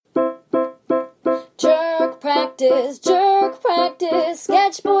jerk practice.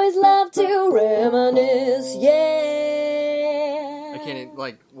 Sketch boys love to reminisce, yeah. I can't,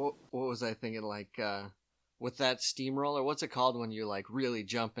 like, what was I thinking, like, with that steamroller, what's it called when you, like, really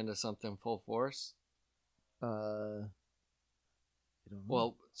jump into something full force? I don't know.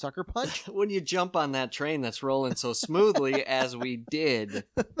 Well, sucker punch? when you jump on that train that's rolling so smoothly as we did,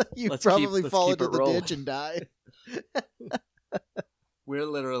 You let's probably keep fall it into the rolling. ditch and die. We're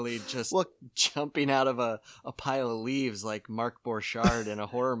literally just Look, jumping out of a pile of leaves like Mark Borchardt in a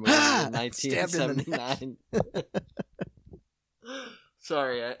horror movie in Stabbed in the 1979.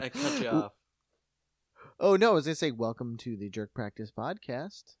 Sorry, I cut you off. oh no, as I say, welcome to the Jerk Practice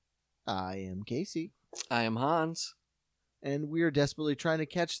Podcast. I am Casey. I am Hans. And we are desperately trying to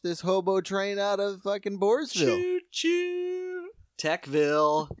catch this hobo train out of fucking Boresville. Choo-choo.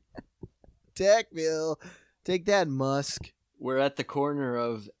 Techville. Techville. Take that, Musk. We're at the corner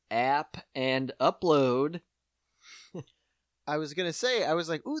of app and upload. I was going to say, I was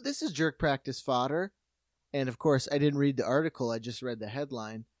like, ooh, this is Jerk Practice fodder. And of course, I didn't read the article. I just read the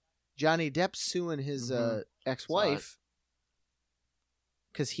headline. Johnny Depp suing his ex-wife.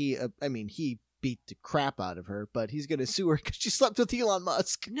 Because he beat the crap out of her, but he's going to sue her because she slept with Elon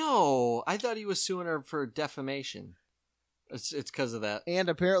Musk. No, I thought he was suing her for defamation. It's because of that. And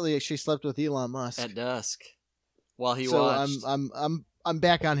apparently she slept with Elon Musk. At dusk. While he so watched. I'm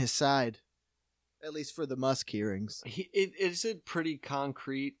back on his side. At least for the Musk hearings. Is it pretty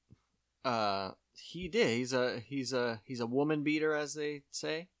concrete? He did. He's a woman beater, as they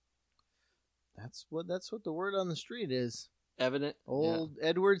say. That's what the word on the street is. Evident. Old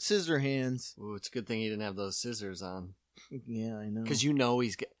Edward Scissorhands. Ooh, it's a good thing he didn't have those scissors on. Yeah, I know. Because you know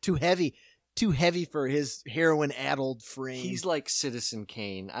he's too heavy for his heroin-addled frame. He's like Citizen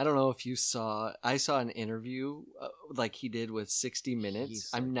Kane. I don't know if you saw. I saw an interview like he did with 60 Minutes.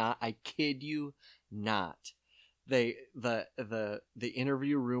 I kid you not. The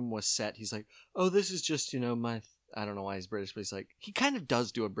interview room was set. He's like, oh, this is just my. I don't know why he's British, but he's like, he kind of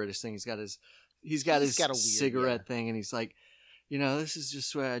does do a British thing. He's got his a weird, cigarette thing, and he's like, this is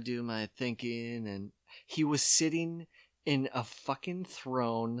just where I do my thinking. And he was sitting in a fucking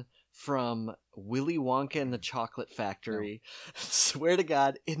throne from Willy Wonka and the Chocolate Factory. No. Swear to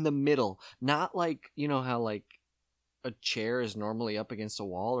God, in the middle. Not like, how like a chair is normally up against a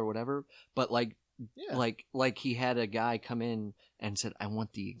wall or whatever, but like he had a guy come in and said, I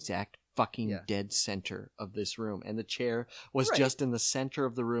want the exact fucking dead center of this room, and the chair was just in the center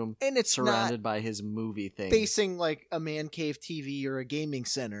of the room, and it's surrounded by his movie thing, facing like a man cave TV or a gaming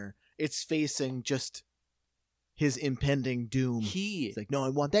center. It's facing just his impending doom. He's like, no, I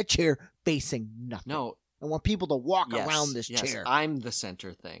want that chair facing nothing. No, I want people to walk around this chair. I'm the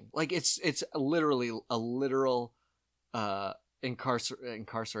center thing. Like it's literally a literal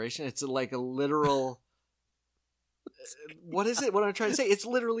incarceration. It's like a literal. What is it? What I'm trying to say? It's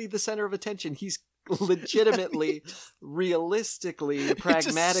literally the center of attention. He's legitimately, realistically,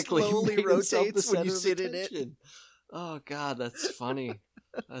 pragmatically slowly rotates the when you sit in it. Oh God, that's funny.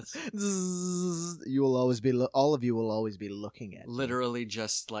 That's all of you will always be looking at literally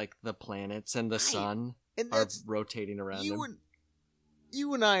just like the planets and the sun are rotating around him.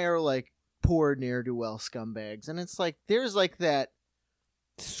 You and I are like poor ne'er-do-well scumbags, and it's like there's like that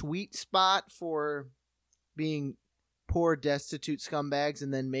sweet spot for being poor, destitute scumbags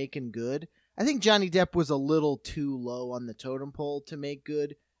and then making good. I think Johnny Depp was a little too low on the totem pole to make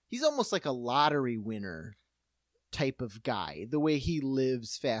good. He's almost like a lottery winner type of guy, the way he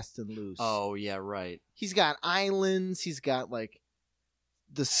lives fast and loose. Oh, yeah, right. He's got islands. He's got, like,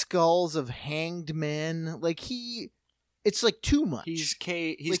 the skulls of hanged men. Like, it's, like, too much. He's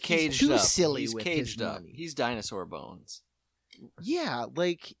caged he's too up. silly he's with caged his up. money. He's dinosaur bones. Yeah,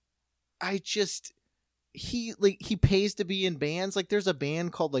 like, he pays to be in bands. Like, there's a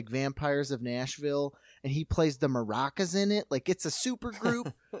band called, like, Vampires of Nashville, and he plays the maracas in it. Like, it's a super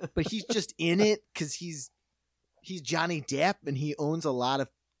group, but he's just in it because he's Johnny Depp, and he owns a lot of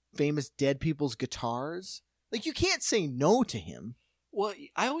famous dead people's guitars. Like, you can't say no to him. Well,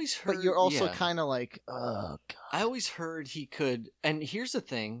 I always heard... But you're also kind of like, oh, God. I always heard he could... And here's the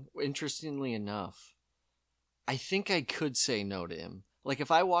thing, interestingly enough, I think I could say no to him. Like,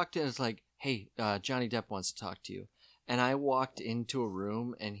 if I walked in, it's like, hey, Johnny Depp wants to talk to you. And I walked into a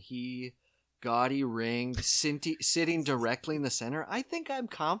room, and he... gaudy ringed, sitting directly in the center. I think I'm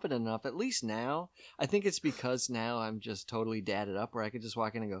confident enough, at least now. I think it's because now I'm just totally dadded up where I could just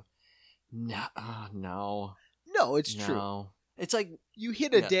walk in and go, no. No, it's true. It's like you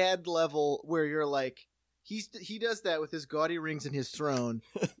hit a dad level where you're like, he does that with his gaudy rings and his throne,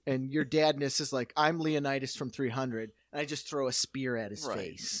 and your dadness is like, I'm Leonidas from 300, and I just throw a spear at his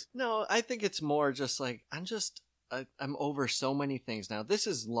face. No, I think it's more just like, I'm just I'm over so many things now. This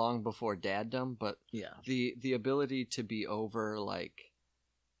is long before daddom, but Yeah. the ability to be over like,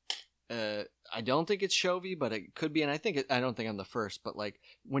 I don't think it's Chovy, but it could be, and I don't think I'm the first, but like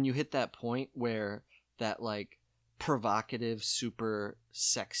when you hit that point where that like provocative, super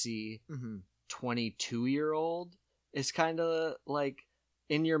sexy 22-year-old is kind of like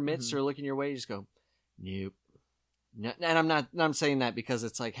in your midst or looking your way, you just go, nope. No, and I'm saying that because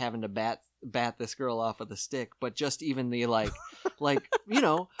it's like having to bat this girl off with a stick, but just even the like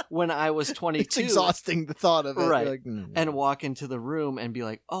when I was 22, it's exhausting the thought of it, right? Like, and walk into the room and be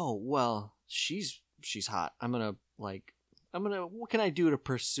like, oh well, she's hot. I'm gonna what can I do to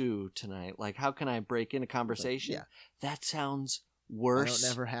pursue tonight? Like, how can I break into conversation? Yeah. That sounds worse. I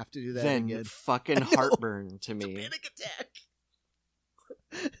don't ever have to do that than again. fucking heartburn to me. Panic attack.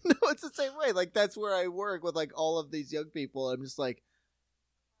 No, it's the same way. Like, that's where I work with like all of these young people. I'm just like,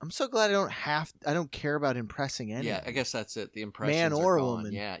 I'm so glad I don't care about impressing anyone. Yeah, I guess that's it. The impressions man are or gone.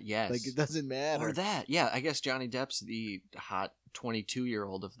 woman. Yeah, yes. Like, it doesn't matter. Or that. Yeah, I guess Johnny Depp's the hot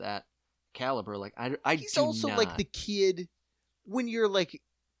 22-year-old of that caliber. Like, He's also like the kid when you're like,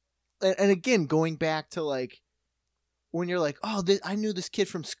 and again, going back to like, when you're like, oh, I knew this kid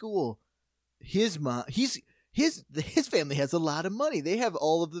from school. His mom, his family has a lot of money. They have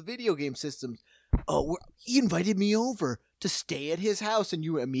all of the video game systems. Oh, he invited me over to stay at his house, and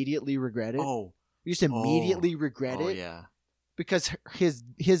you immediately regret it. Oh, you just immediately regret it. Yeah, because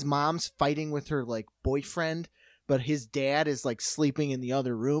his mom's fighting with her like boyfriend, but his dad is like sleeping in the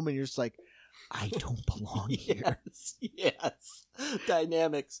other room, and you're just like, I don't belong here. Yes,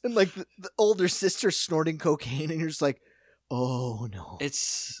 dynamics. And like the older sister snorting cocaine, and you're just like, oh no,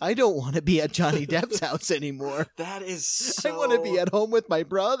 I don't want to be at Johnny Depp's house anymore. That is so... I want to be at home with my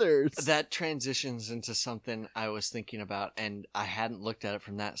brothers. That transitions into something I was thinking about, and I hadn't looked at it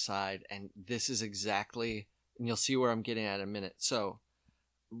from that side, and this is exactly, and you'll see where I'm getting at in a minute. So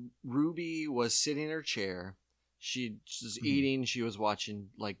Ruby was sitting in her chair. She was eating. She was watching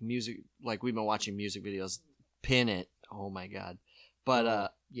like music, like we've been watching music videos. Pin it. Oh my God.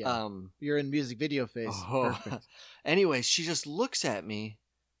 But, yeah. You're in music video phase. Oh. Perfect. Anyways, she just looks at me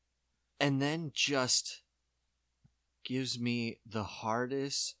and then just gives me the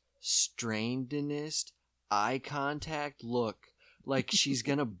hardest, strainedest eye contact look. Like she's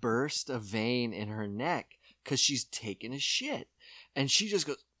going to burst a vein in her neck because she's taking a shit. And she just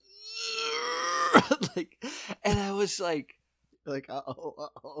goes, like, and I was like,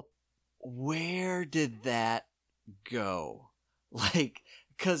 uh-oh. Where did that go? Like,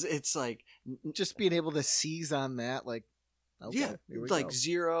 because it's like just being able to seize on that, like, okay, yeah, here we like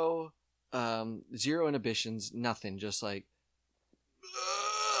go. zero inhibitions, nothing, just like,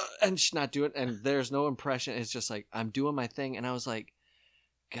 and she's not doing, and there's no impression. It's just like I'm doing my thing, and I was like,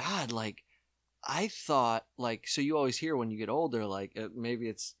 God, like, I thought, like, so you always hear when you get older, like, maybe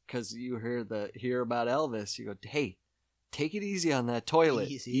it's because you hear about Elvis. You go, hey, take it easy on that toilet,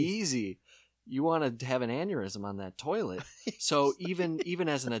 easy. You want to have an aneurysm on that toilet. So even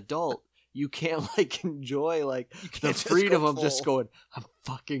as an adult, you can't like enjoy like the freedom of just going, I'm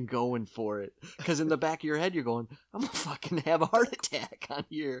fucking going for it. Because in the back of your head, you're going, I'm gonna fucking have a heart attack on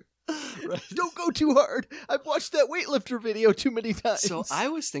here. Right? Don't go too hard. I've watched that weightlifter video too many times. So I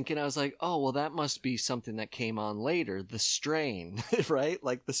was thinking, I was like, oh, well, that must be something that came on later, the strain, right?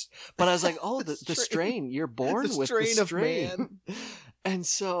 Like this, but I was like, oh, the strain, you're born with the strain of man. And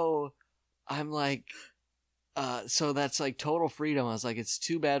so I'm like, so that's like total freedom. I was like, it's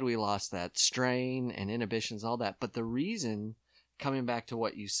too bad we lost that strain and inhibitions, all that. But the reason, coming back to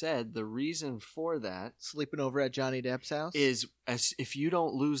what you said, the reason for that, sleeping over at Johnny Depp's house, is as if you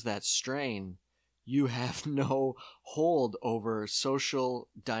don't lose that strain, you have no hold over social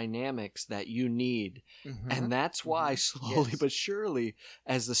dynamics that you need. Mm-hmm. And that's why slowly but surely,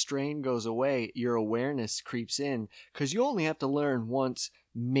 as the strain goes away, your awareness creeps in, because you only have to learn once,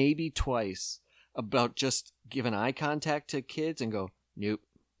 maybe twice, about just giving eye contact to kids and go, nope,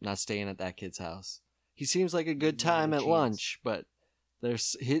 not staying at that kid's house. He seems like a good time at lunch, but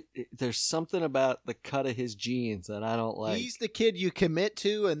there's something about the cut of his jeans that I don't like. He's the kid you commit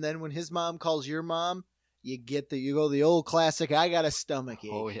to, and then when his mom calls your mom, you go the old classic, I got a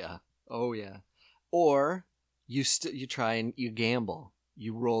stomachache. Oh yeah. Or you try and you gamble.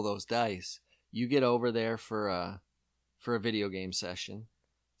 You roll those dice. You get over there for a video game session.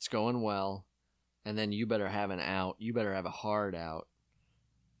 It's going well, and then you better have an out. You better have a hard out.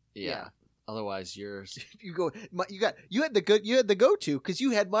 Yeah. Otherwise, you had the go-to because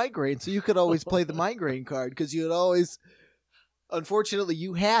you had migraine, so you could always play the migraine card because you had always. Unfortunately,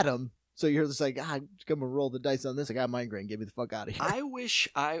 you had them, So you're just like, I'm gonna roll the dice on this. I got a migraine. Get me the fuck out of here.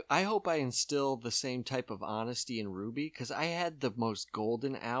 I hope I instill the same type of honesty in Ruby, because I had the most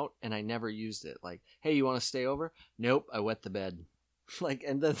golden out and I never used it. Like, hey, you want to stay over? Nope, I wet the bed. Like,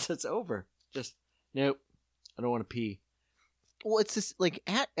 and then it's over. Just, nope, I don't want to pee. Well, it's just like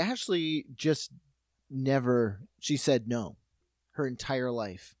Ashley just never. She said no. Her entire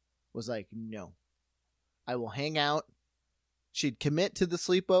life was like, no, I will hang out. She'd commit to the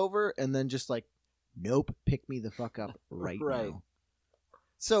sleepover and then just like, nope, pick me the fuck up right now.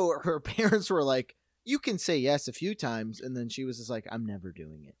 So her parents were like, you can say yes a few times. And then she was just like, I'm never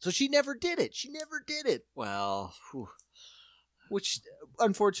doing it. So she never did it. She never did it. Well, whew. Which,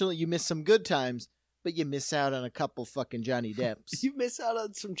 unfortunately, you miss some good times, but you miss out on a couple fucking Johnny Depps. You miss out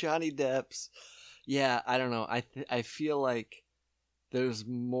on some Johnny Depps. Yeah, I don't know. I feel like there's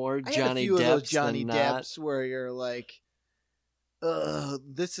more Johnny Depps I had a few of those Johnny than Depps where you're like,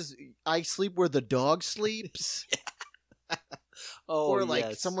 I sleep where the dog sleeps. Oh, or like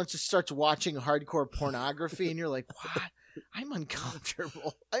yes. someone just starts watching hardcore pornography and you're like, what? I'm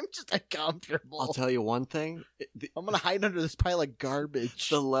uncomfortable. I'm just uncomfortable. I'll tell you one thing. I'm going to hide under this pile of garbage.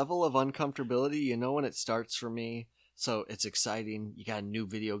 The level of uncomfortability, you know when it starts for me? So it's exciting. You got a new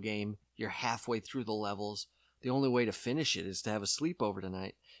video game. You're halfway through the levels. The only way to finish it is to have a sleepover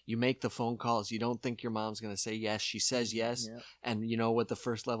tonight. You make the phone calls. You don't think your mom's going to say yes. She says yes. Yeah. And you know what the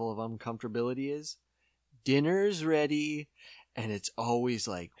first level of uncomfortability is? Dinner's ready. And it's always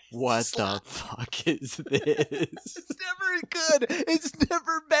like, what the fuck is this? It's never good. It's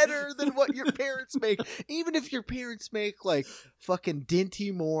never better than what your parents make. Even if your parents make like fucking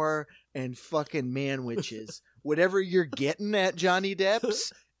Dinty Moore and fucking Manwiches, whatever you're getting at Johnny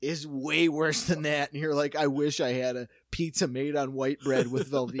Depp's is way worse than that. And you're like, I wish I had a pizza made on white bread with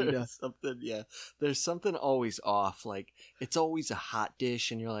Velveeta. There's something always off. Like, it's always a hot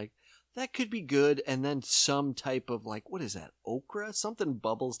dish and you're like, that could be good, and then some type of like, what is that? Okra? Something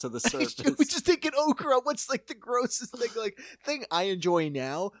bubbles to the surface. We just thinking okra. What's like the grossest thing I enjoy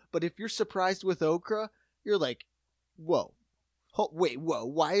now? But if you're surprised with okra, you're like, whoa, whoa!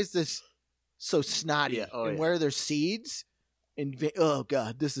 Why is this so snotty? Yeah. Oh, and yeah. where are there seeds? And oh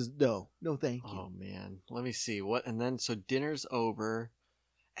god, this is no, thank you. Oh man, let me see what. And then so dinner's over,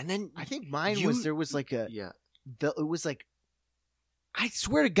 and then I think mine was there was like a yeah. It was like, I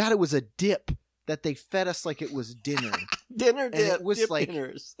swear to God, it was a dip that they fed us like it was dinner. Dinner And dip. it was dip like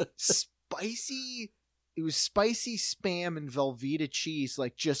dinners. spicy. It was spicy Spam and Velveeta cheese,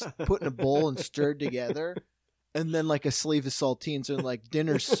 like just put in a bowl and stirred together, and then like a sleeve of saltines and like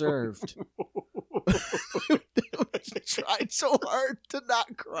dinner served. Tried so hard to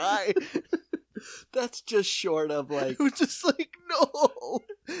not cry. That's just short of like. It was just like, no,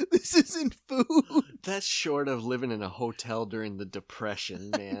 this isn't food. That's short of living in a hotel during the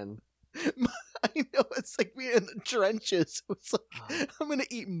Depression, man. I know, it's like being in the trenches. It's like, I'm gonna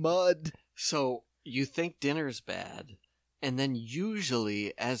eat mud. So you think dinner's bad, and then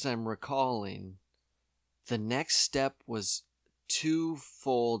usually, as I'm recalling, the next step was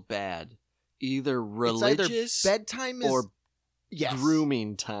twofold bad. Either religious bedtime or yes.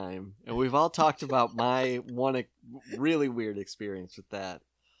 grooming time. And we've all talked about my one really weird experience with that.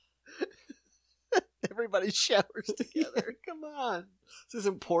 Everybody showers together. Come on. This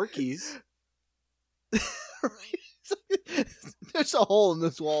isn't Porky's. There's a hole in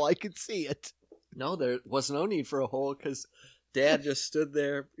this wall. I can see it. No, there was no need for a hole because Dad just stood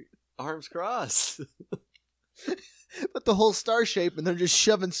there, arms crossed. But the whole star shape, and they're just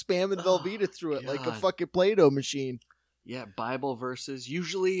shoving Spam and Velveeta through it like a fucking Play-Doh machine. Yeah, Bible verses.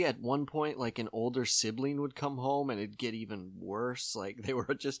 Usually at one point, like an older sibling would come home and it'd get even worse. Like they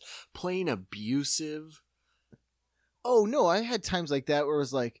were just plain abusive. Oh, no, I had times like that where it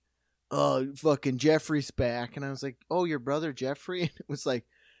was like, oh, fucking Jeffrey's back. And I was like, oh, your brother Jeffrey? And it was like,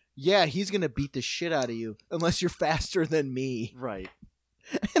 yeah, he's going to beat the shit out of you unless you're faster than me. Right.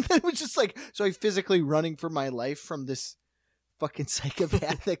 And then it was just like, so I physically running for my life from this fucking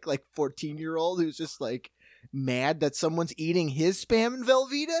psychopathic, like 14-year-old who's just like mad that someone's eating his Spam and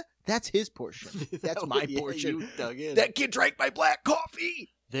Velveeta. That's his portion. That's my portion. You dug in. That kid drank my black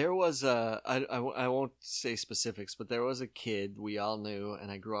coffee. There was I won't say specifics, but there was a kid we all knew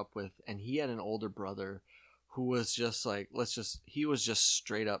and I grew up with, and he had an older brother who was just like, he was just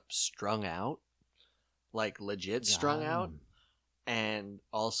straight up strung out, like legit strung out. And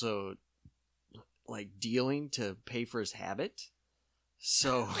also, like, dealing to pay for his habit.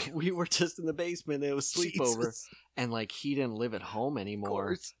 So we were just in the basement. It was sleepover. Jesus. And, like, he didn't live at home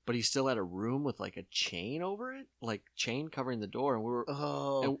anymore. But he still had a room with, like, a chain over it. Like, chain covering the door. And we were...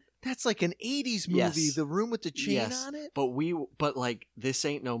 Oh. That's like an 80s movie, Yes. The Room with the Chain Yes. on it? But like, this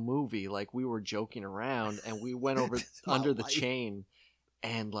ain't no movie. Like, we were joking around, and we went over It's my under the life. chain,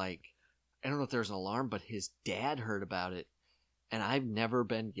 and like, I don't know if there was an alarm, but his dad heard about it, and I've never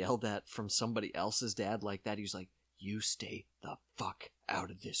been yelled at from somebody else's dad like that. He was like, "You stay the fuck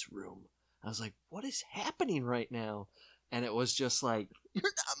out of this room." I was like, "What is happening right now?" And it was just like, You're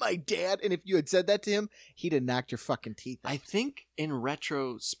not my dad. And if you had said that to him, he'd have knocked your fucking teeth out. I think in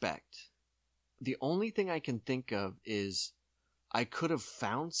retrospect, the only thing I can think of is I could have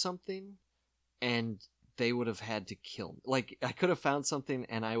found something and they would have had to kill me. Like, I could have found something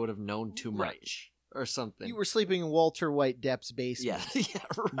and I would have known too Right. much or something. You were sleeping in Walter White Depp's basement. yeah, yeah,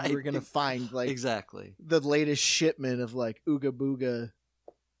 right. You were going to find, like, exactly. the latest shipment of, like, Ooga Booga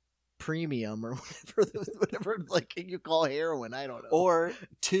Premium or whatever like you call heroin. I don't know. Or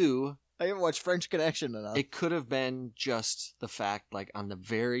two, I haven't watched French Connection enough. it could have been just the fact, like, on the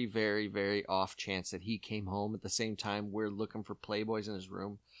very, very, very off chance that he came home at the same time we're looking for Playboys in his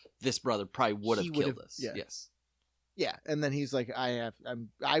room, this brother probably would He have would killed have- us. yeah. Yes. Yeah, and then he's like,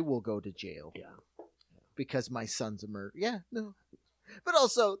 I will go to jail. Yeah. Because my son's a murderer. Yeah, no. But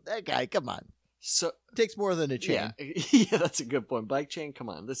also, that guy, come on. So, Takes more than a chain. yeah, yeah, that's a good point. Bike chain, come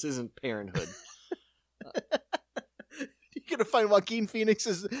on. This isn't Parenthood. You're gonna find Joaquin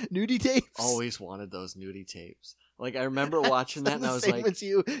Phoenix's nudie tapes? Always wanted those nudie tapes. Like, I remember watching that and I was same like, as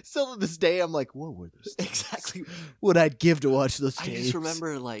you. Still to this day, I'm like, what were those tapes? exactly. What I'd give to watch those I tapes. just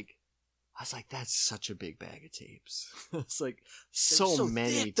remember, like, I was like, that's such a big bag of tapes. It's like, so so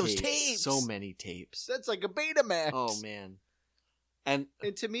many thick, those tapes. tapes. So many tapes. That's like a Betamax. Oh, man. And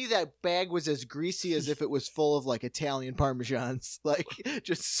And to me, that bag was as greasy as if it was full of like Italian parmesans, like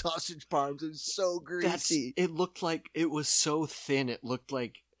just sausage parms. It was so that's, greasy. it looked like, it was so thin, it looked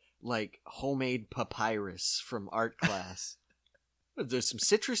like homemade papyrus from art class. There's some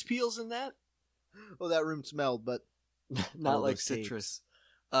citrus peels in that? Oh, that room smelled, but Not all like those tapes. citrus.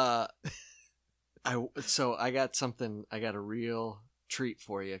 So I got a real treat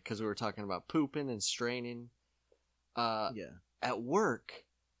for you because we were talking about pooping and straining. yeah. At work,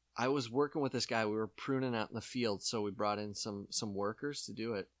 I was working with this guy. We were pruning out in the field, so we brought in some workers to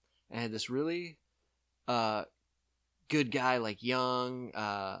do it. And I had this really good guy, like young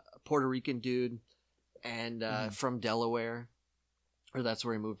Puerto Rican dude, and from Delaware, or that's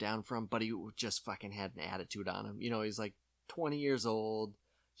where he moved down from. But he just fucking had an attitude on him. You know, he's like 20 years old,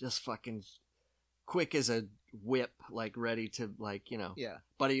 just fucking quick as a whip, like ready to, like, you know. Yeah.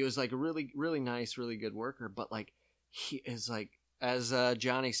 But he was like a really, really nice, really good worker. But like, he is like, as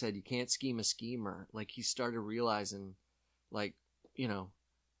Johnny said, you can't scheme a schemer. Like, he started realizing, like, you know,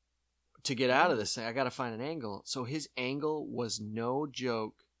 to get out of this thing, I got to find an angle. So his angle was, no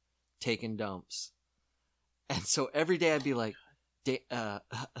joke, taking dumps. And so every day I'd be like,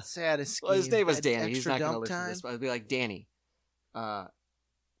 Saddest scheme. well, his name was Had Danny. He's extra not going to dump listen to time? this, but I'd be like, Danny,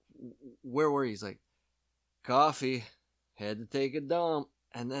 where were you? He's like, coffee, had to take a dump.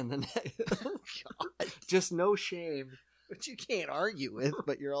 And then the next, just no shame. Which you can't argue with,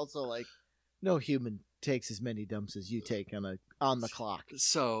 but you're also like, no human takes as many dumps as you take on the clock.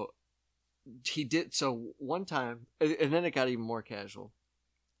 So he did. So one time, and then it got even more casual.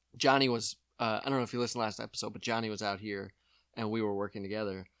 Johnny was, I don't know if you listened last episode, but Johnny was out here and we were working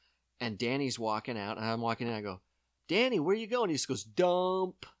together. And Danny's walking out and I'm walking in. I go, Danny, where you going? He just goes,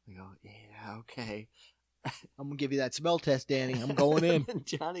 dump. I go, yeah, okay. I'm gonna give you that smell test, Danny. I'm going in. And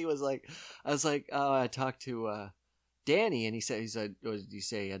Johnny was like, I was like, oh, I talked to Danny, and he said, oh, did you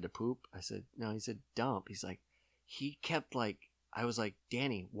say he had to poop? I said, no. He said, dump. He's like, he kept like, I was like,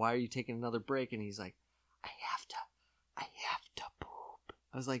 Danny, why are you taking another break? And he's like, I have to poop.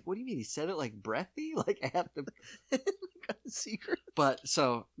 I was like, what do you mean? He said it like breathy, like I have to. Got a secret. But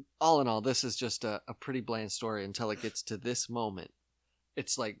so all in all, this is just a pretty bland story until it gets to this moment.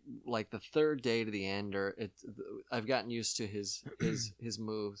 It's like the third day to the end, or I've gotten used to his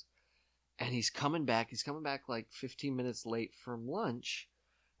moves, and he's coming back. He's coming back like 15 minutes late from lunch,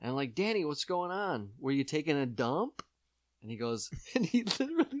 and I'm like, Danny, what's going on? Were you taking a dump? And he goes, and he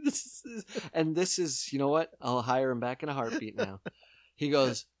literally this is, you know what? I'll hire him back in a heartbeat now. He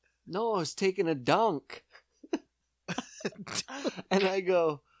goes, no, I was taking a dunk, and I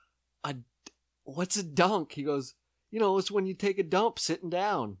go, what's a dunk? He goes, you know, it's when you take a dump sitting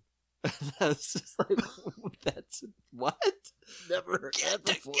down. That's just like, that's what? Never heard that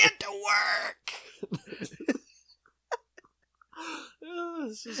before. Get to work. Oh,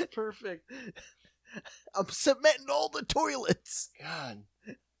 this is perfect. I'm cementing all the toilets. God.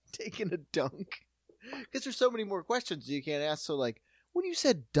 Taking a dunk. Because there's so many more questions you can't ask. So, like, when you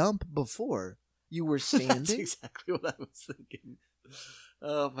said dump before, you were That's standing? exactly what I was thinking.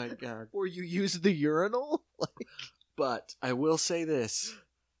 Oh my god. Or you use the urinal? But I will say this.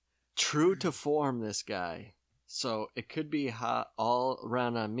 True to form, this guy. So it could be hot all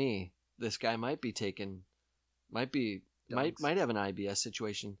around on me. This guy might be might have an IBS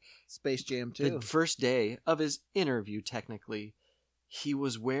situation. Space Jam 2. The first day of his interview, technically, he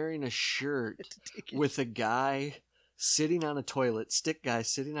was wearing a shirt with a guy sitting on a toilet, stick guy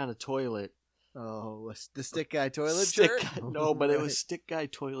sitting on a toilet. Oh, the stick guy toilet shirt? No, but it was stick guy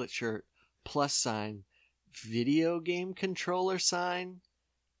toilet shirt, plus sign, video game controller sign,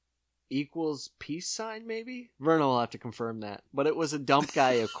 equals peace sign, maybe? Vernon will have to confirm that. But it was a dump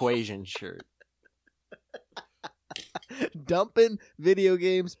guy equation shirt. Dumping video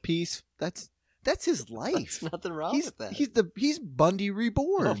games, peace. That's his life. There's nothing wrong with that. He's Bundy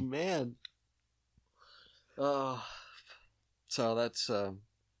reborn. Oh man. So that's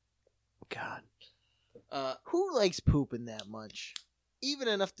God. Who likes pooping that much? Even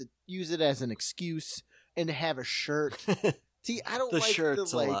enough to use it as an excuse and to have a shirt. See, I don't the like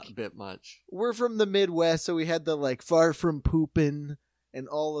shirt's the a bit much. We're from the Midwest, so we had the far from pooping and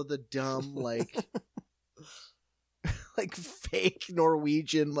all of the dumb like fake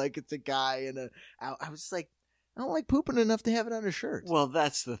Norwegian, like it's a guy in I was like, I don't like pooping enough to have it on a shirt. Well,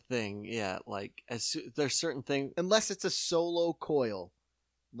 that's the thing. Yeah, like there's certain things. Unless it's a solo coil,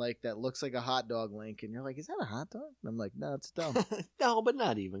 like that looks like a hot dog link, and you're like, is that a hot dog? And I'm like, no, it's dumb. No, but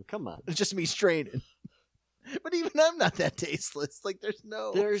not even. Come on. It's just me straining. But even I'm not that tasteless. Like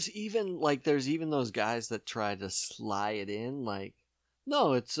There's even those guys that try to sly it in, like,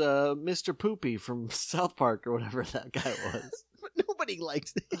 no, it's Mr. Poopy from South Park or whatever that guy was. But nobody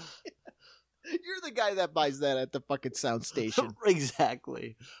likes it. You're the guy that buys that at the fucking sound station.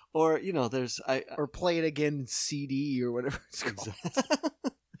 Exactly. Or, or Play It Again CD or whatever it's called.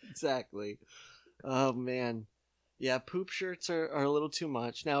 Exactly. Oh, man. Yeah, poop shirts are a little too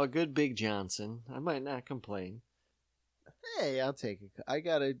much. Now, a good Big Johnson, I might not complain. Hey, I'll take it. I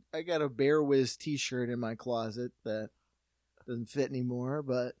got a Bear Whiz t-shirt in my closet that doesn't fit anymore,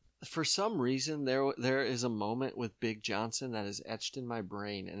 but for some reason there is a moment with Big Johnson that is etched in my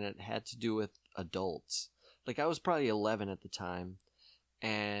brain, and it had to do with adults. Like, I was probably 11 at the time,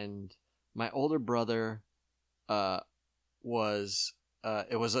 and my older brother was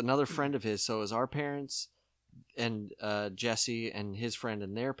it was another friend of his, so it was our parents and Jesse and his friend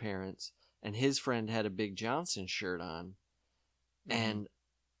and their parents, and his friend had a Big Johnson shirt on. And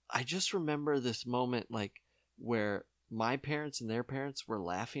I just remember this moment, like, where my parents and their parents were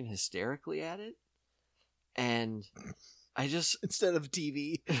laughing hysterically at it, and I just instead of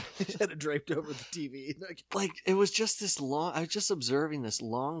TV, they had it draped over the TV. Like, it was just this long. I was just observing this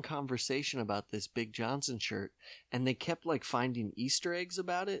long conversation about this Big Johnson shirt, and they kept like finding Easter eggs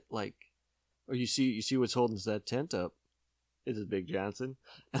about it, like, "Oh, you see what's holding that tent up? It's a Big Johnson."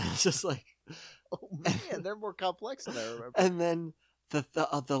 And it's just like, oh man, they're more complex than I remember. And then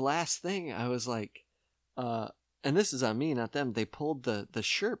the last thing, I was like, and this is on me, not them. They pulled the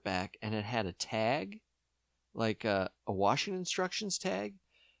shirt back, and it had a tag, like a washing instructions tag,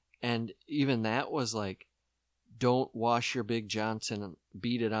 and even that was like, "Don't wash your Big Johnson.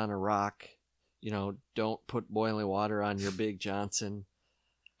 Beat it on a rock. Don't put boiling water on your Big Johnson."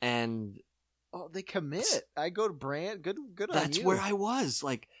 And oh, they commit. I go to Brand. Good on you. That's where I was.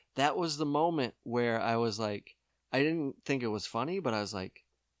 Like, that was the moment where I was like, I didn't think it was funny, but I was like,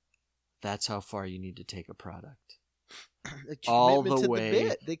 that's how far you need to take a product. All the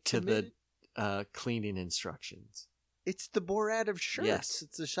way to the cleaning instructions. It's the Borat of shirts. Yes.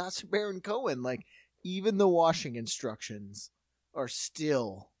 It's the Sacha Baron Cohen. Like, even the washing instructions are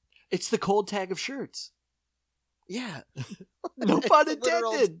still... It's the cold tag of shirts. Yeah. No pun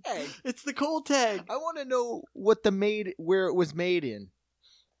intended. It's the cold tag. I want to know where it was made in.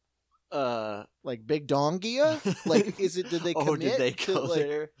 Like Big Dongia? Like, did they commit did they go to,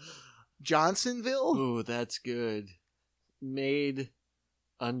 there? Johnsonville? Ooh, that's good. Made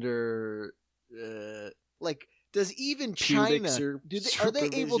under does even China are they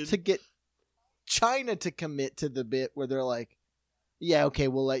able to get China to commit to the bit where they're like, yeah, okay,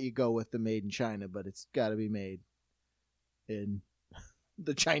 we'll let you go with the made in China, but it's got to be made in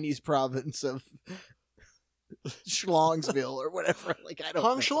the Chinese province of Schlongsville or whatever. Like, I don't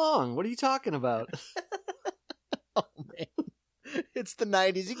Hong know. Schlong, what are you talking about? Oh man, it's the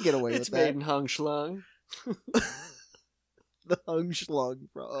 90s. You can get away with that. It's made in Hong Schlong. The Hung Schlong.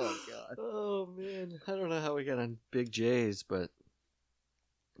 Oh god. Oh man, I don't know how we got on Big J's, but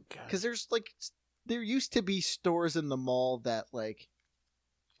because there used to be stores in the mall that like,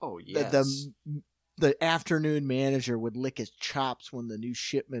 oh yes, the afternoon manager would lick his chops when the new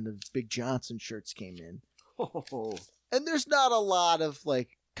shipment of Big Johnson shirts came in. Oh. And there's not a lot of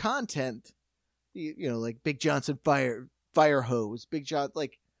like content, you know, like Big Johnson fire hose, Big John,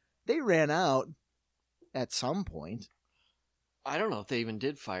 like they ran out at some point. I don't know if they even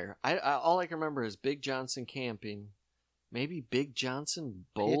did fire. I all I can remember is Big Johnson camping, maybe Big Johnson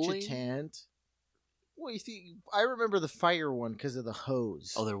bowling. Pitch a tent. Well, you see, I remember the fire one because of the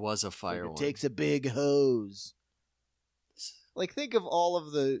hose. Oh, there was a fire Like, one. it takes a big hose. Like, think of all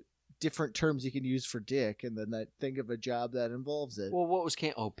of the different terms you can use for dick, and then think of a job that involves it. Well, what was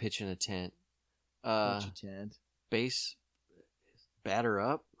camp? Oh, pitching a tent. Pitch a tent. Base, batter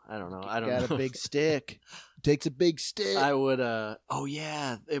up. I don't know. Got a big stick. Takes a big stick. I would. Oh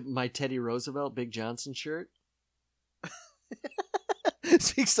yeah, my Teddy Roosevelt Big Johnson shirt.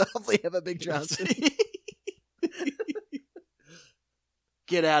 Speak softly, have a Big Johnson.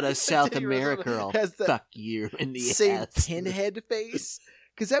 Get out of South Teddy America, or I'll has that fuck you in the same ass. pinhead face.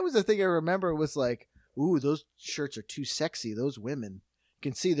 Because that was the thing I remember was like, ooh, those shirts are too sexy. Those women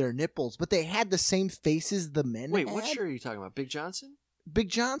can see their nipples, but they had the same faces the men Wait, had. what shirt are you talking about? Big Johnson? Big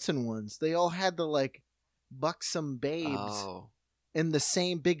Johnson ones. They all had the like buxom babes Oh, and the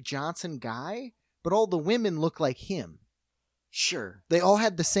same Big Johnson guy, but all the women look like him. sure. They all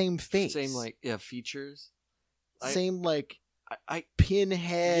had the same face. Same like features. Same like I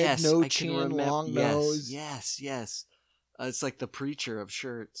pinhead, yes, no I can chin, remember. long yes, nose. Yes. It's like the preacher of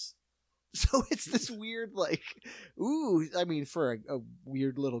shirts. So it's this weird, like, ooh, I mean, for a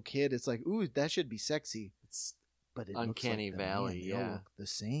weird little kid, it's like, ooh, that should be sexy. But it Uncanny looks like Valley, they all yeah. look the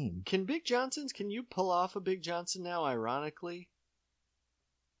same. Can you pull off a Big Johnson now, ironically?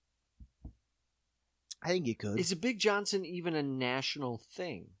 I think you could. Is a Big Johnson even a national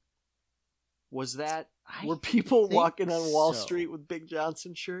thing? Was that... I Were people think walking on Wall so. Street with Big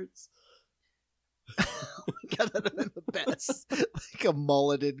Johnson shirts? God, that'd have been the best. Like a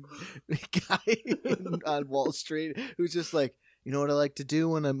mulleted guy on Wall Street who's just like, you know what I like to do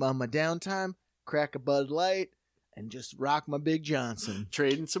when I'm on my downtime? Crack a Bud Light and just rock my Big Johnson.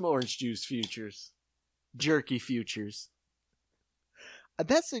 Trading some orange juice futures. Jerky futures.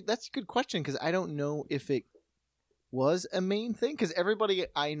 That's a good question because I don't know if it was a main thing because everybody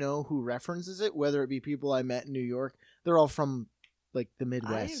I know who references it, whether it be people I met in New York, they're all from like the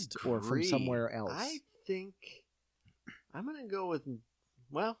Midwest I or from agree. somewhere else. I think I'm gonna go with.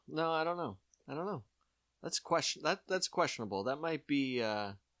 Well, no, I don't know. That's That's questionable. That might be.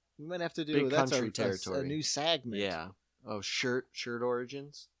 We might have to do Big that's country a territory. new segment. Yeah. Oh, shirt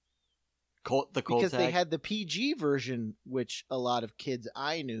origins. Colt Because tag. they had the PG version, which a lot of kids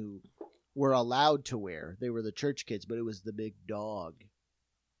I knew were allowed to wear. They were the church kids, but it was the big dog.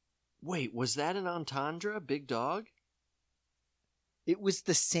 Wait, was that an entendre? Big dog? It was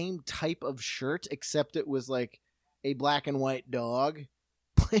the same type of shirt, except it was like a black and white dog.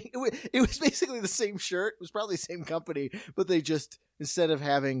 It was basically the same shirt. It was probably the same company, but they just, instead of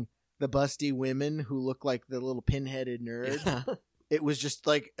having the busty women who look like the little pinheaded nerd, Yeah. it was just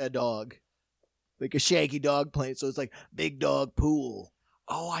like a dog. Like a shaggy dog playing. So it's like Big Dog Pool.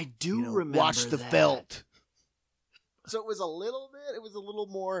 Oh, I do You know, remember watch the that. felt. So it was a little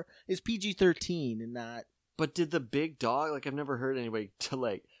more, it's PG-13 and not. But did the big dog, like I've never heard anybody to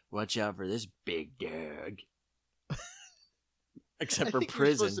like, watch out for this big dog. Except I for think you're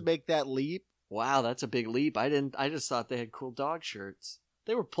supposed prison. to make that leap. Wow, that's a big leap. I just thought they had cool dog shirts.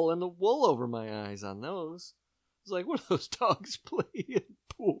 They were pulling the wool over my eyes on those. I was like, what are those dogs playing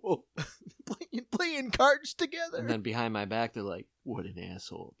pool? playing cards together. And then behind my back, they're like, what an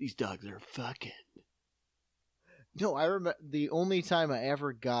asshole. These dogs are fucking. No, I remember the only time I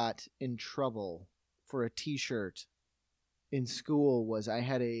ever got in trouble for a T-shirt in school was I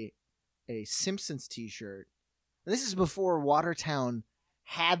had a Simpsons T-shirt. And this is before Watertown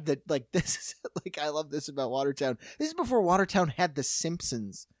had the this is like I love this about Watertown. This is before Watertown had the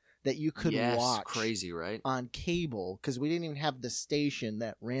Simpsons that you could Yes, watch crazy, right? on cable because we didn't even have the station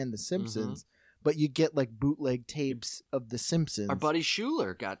that ran the Mm-hmm. Simpsons. But you get like bootleg tapes of the Simpsons. Our buddy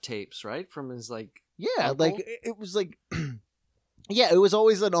Schuler got tapes, right? From his like Yeah, uncle? like it was like yeah, it was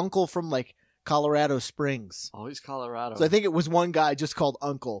always an uncle from like Colorado Springs. always Colorado. So I think it was one guy just called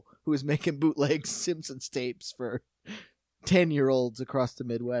Uncle who was making bootleg Simpsons tapes for 10-year-olds across the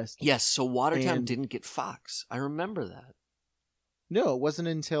Midwest. Yes, so Watertown And- didn't get Fox. I remember that. No, it wasn't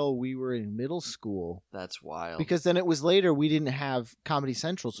until we were in middle school That's wild. because then it was later we didn't have Comedy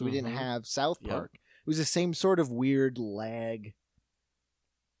Central, so we didn't Mhm. have South Yep. Park. It was the same sort of weird lag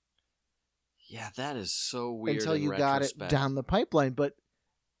Yeah, that is so weird. until in you got it retrospect. down the pipeline. But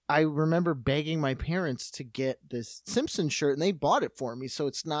I remember begging my parents to get this Simpsons shirt, and they bought it for me. So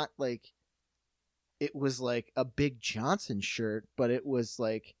it's not like it was like a Big Johnson shirt, but it was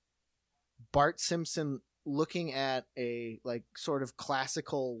like Bart Simpson looking at a like sort of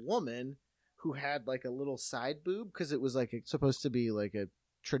classical woman who had like a little side boob because it was like supposed to be like a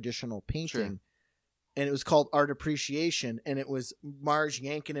traditional painting. Sure. And it was called Art Appreciation, and it was Marge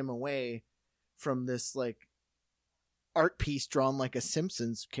yanking him away from this like art piece drawn like a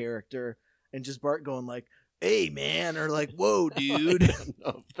Simpsons character, and just Bart going like, "Hey man," or like, "Whoa dude." I don't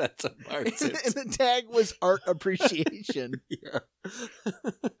know if that's a Bart And Simpson. the tag was Art Appreciation. Yeah.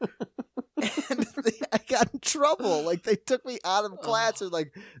 And I got in trouble. Like they took me out of class and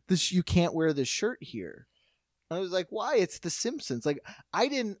like, "This you can't wear this shirt here." And I was like, "Why? It's the Simpsons." Like I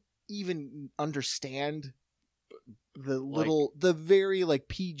didn't even understand the very like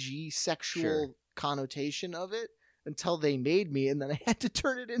PG sexual Sure. connotation of it until they made me, and then I had to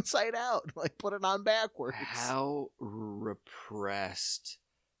turn it inside out, like put it on backwards. How repressed.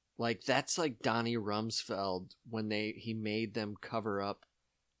 Like that's like Donnie Rumsfeld when he made them cover up.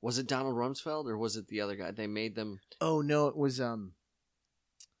 Was it Donald Rumsfeld or was it the other guy? They made them. Oh no, it was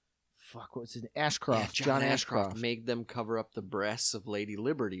fuck, what was it? Ashcroft. Yeah, John Ashcroft made them cover up the breasts of Lady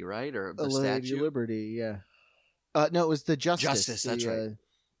Liberty, right? Or the Lady statue. Liberty, yeah. No, it was the Justice. Justice, that's right.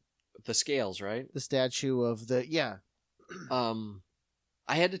 The scales, right? The statue of the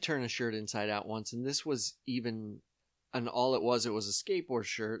I had to turn a shirt inside out once, and this was and all it was a skateboard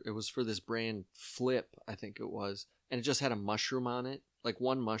shirt. It was for this brand Flip, I think it was, and it just had a mushroom on it, like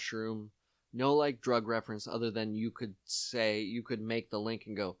one mushroom, no like drug reference other than you could make the link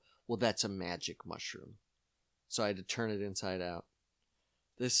and go, well, that's a magic mushroom. So I had to turn it inside out.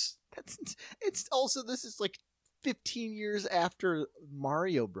 This is like 15 years after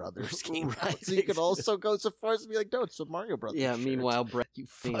Mario Brothers came Right, out, so you could also go so far as to be like, no, it's the Mario Brothers. yeah. shirt. Meanwhile, Brett you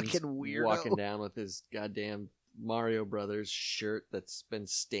fucking weirdo. walking down with his goddamn Mario Brothers shirt that's been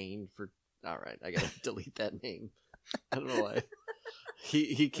stained for. All right, I gotta delete that name. I don't know why.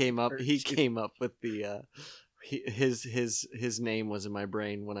 He came up. He came up with the. His name was in my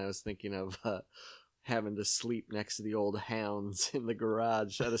brain when I was thinking of having to sleep next to the old hounds in the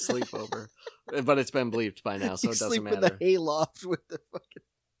garage at a sleepover. But it's been bleeped by now, so You it doesn't sleep matter. in the hayloft with the fucking.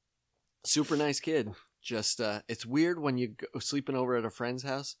 Super nice kid. Just it's weird when you go sleeping over at a friend's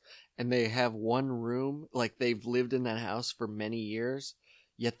house and they have one room, like they've lived in that house for many years,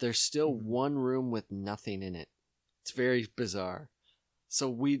 yet there's still one room with nothing in it. It's very bizarre. So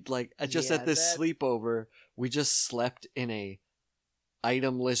we at this sleepover, we just slept in a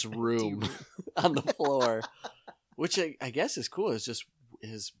itemless room on the floor, which I guess is cool. It's just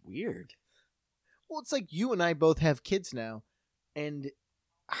is weird. Well, it's like you and I both have kids now, and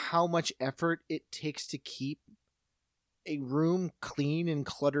how much effort it takes to keep a room clean and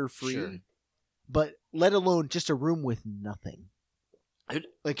clutter-free, Sure. but let alone just a room with nothing.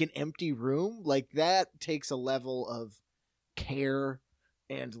 Like an empty room, like that takes a level of care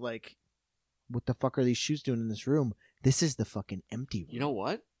and like, what the fuck are these shoes doing in this room? This is the fucking empty room. You know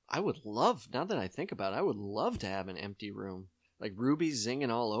what? I would love, now that I think about it, I would love to have an empty room. Like Ruby zinging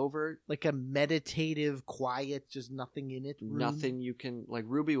all over. Like a meditative, quiet, just nothing in it room. Nothing you can... Like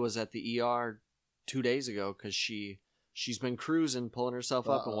Ruby was at the ER 2 days ago because she's been cruising, pulling herself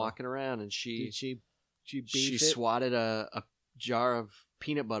up and walking around, and Did she beef it? swatted a jar of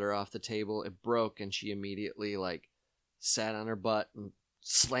peanut butter off the table. It broke, and she immediately sat on her butt and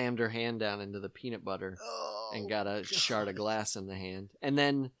slammed her hand down into the peanut butter and got a shard of glass in the hand. And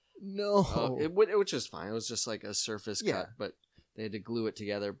then which is fine. It was just like a surface cut, but they had to glue it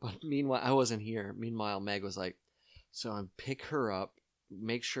together. But meanwhile, I wasn't here. Meanwhile, Meg was like, so I pick her up,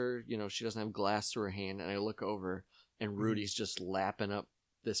 make sure, she doesn't have glass through her hand. And I look over and Rudy's just lapping up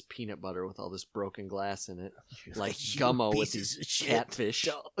this peanut butter with all this broken glass in it. Like Gummo with these catfish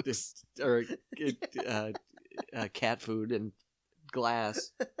or cat food and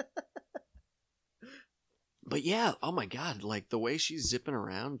glass. But yeah, oh my God, the way she's zipping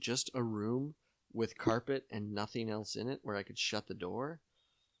around, just a room with carpet and nothing else in it where I could shut the door,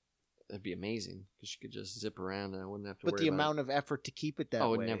 that'd be amazing because she could just zip around and I wouldn't have to worry about it. But the amount of effort to keep it that way.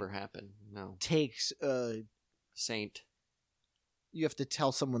 Oh, it would never happen. No. Takes Saint. You have to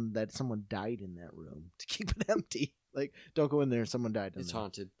tell someone that someone died in that room to keep it empty. Like, don't go in there, someone died in It's there.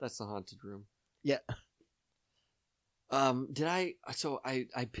 haunted. That's the haunted room. Yeah. I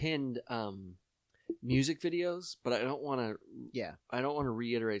pinned music videos, but I don't want to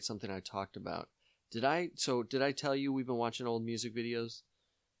reiterate something I talked about. Did I tell you we've been watching old music videos?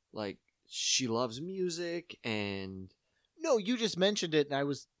 Like, she loves music and... No, you just mentioned it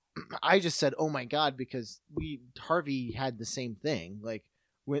and I just said, oh my God, because Harvey had the same thing. Like,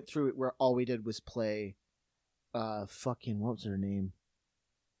 went through it where all we did was play, what was her name?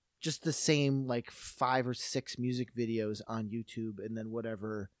 Just the same, 5 or 6 music videos on YouTube and then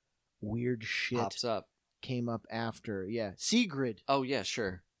whatever weird shit pops up. came up after. Yeah, Sigrid. Oh yeah,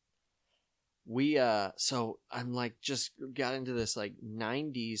 sure. We so I'm like just got into this like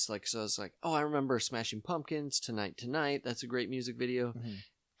 90s, like, so I was like, oh, I remember Smashing Pumpkins, Tonight. That's a great music video. Mm-hmm.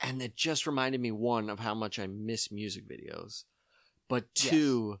 And it just reminded me, one, of how much I miss music videos, but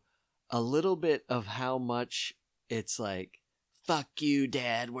two, a little bit of how much it's like, fuck you,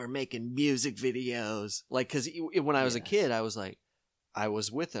 Dad, we're making music videos. Like, because when I was a kid, I was like, I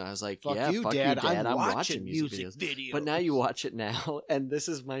was with him. I was like, fuck yeah, you, fuck Dad. you, Dad. I'm I'm watching music videos. But now you watch it now, and this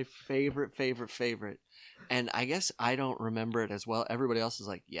is my favorite. And I guess I don't remember it as well. Everybody else is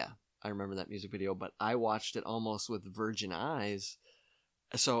like, yeah, I remember that music video, but I watched it almost with virgin eyes.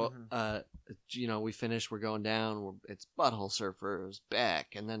 So, we finished, we're going down, it's Butthole Surfers,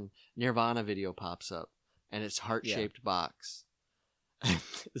 Beck, and then Nirvana video pops up, and it's heart-shaped box.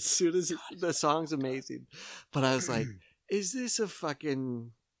 As soon as the song's amazing, but I was like, is this a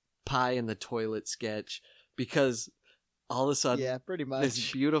fucking pie in the toilet sketch? Because all of a sudden, pretty much,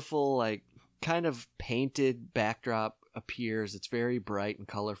 this beautiful, like, kind of painted backdrop appears. It's very bright and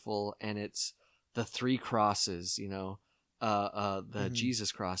colorful, and it's the three crosses, the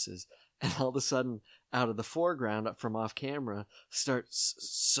Jesus crosses, and all of a sudden, out of the foreground, up from off camera, starts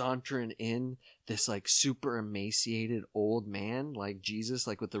sauntering in this like super emaciated old man, like Jesus,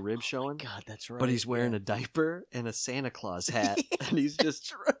 like with the ribs showing. God, that's right. But he's wearing a diaper and a Santa Claus hat, and he's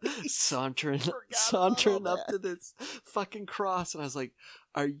just sauntering up to this fucking cross. And I was like,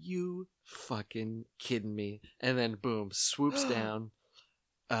 "Are you fucking kidding me?" And then boom, swoops down.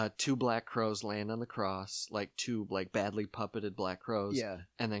 Two black crows land on the cross, like two like badly puppeted black crows. Yeah.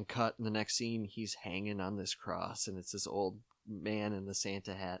 And then cut in the next scene, he's hanging on this cross, and it's this old man in the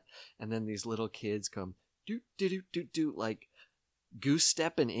Santa hat. And then these little kids come do like goose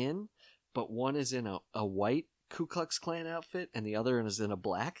stepping in, but one is in a white Ku Klux Klan outfit, and the other is in a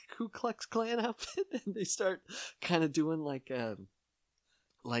black Ku Klux Klan outfit, and they start kind of doing like a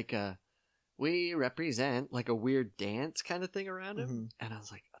we represent, like a weird dance kind of thing around him. Mm-hmm. And I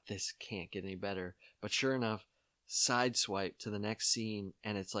was like, this can't get any better. But sure enough, sideswipe to the next scene,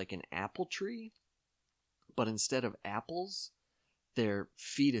 and it's like an apple tree, but instead of apples, they're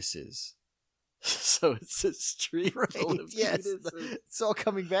fetuses. So it's this tree full of fetuses. It's all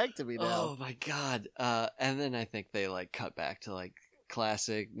coming back to me now. Oh my God. And then I think they like cut back to like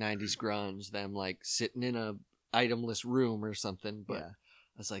classic 90s grunge, them like sitting in a itemless room or something. But I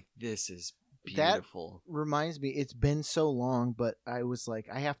was like, this is beautiful. That reminds me, it's been so long, but I was like,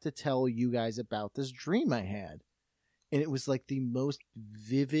 I have to tell you guys about this dream I had. And it was like the most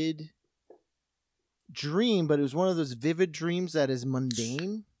vivid dream, but it was one of those vivid dreams that is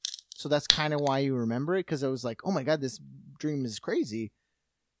mundane. So that's kind of why you remember it, because I was like, oh my God, this dream is crazy,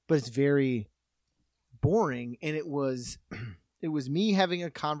 but it's very boring. And it was me having a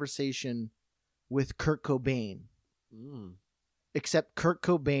conversation with Kurt Cobain. Except Kurt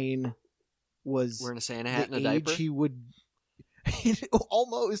Cobain was wearing a Santa hat the and a age diaper. He would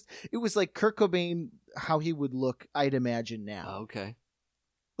almost. It was like Kurt Cobain, how he would look, I'd imagine now. Oh, okay.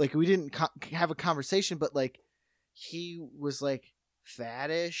 Like we didn't have a conversation, but like he was like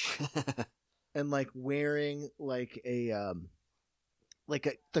fattish and like wearing like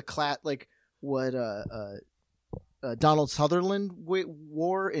Donald Sutherland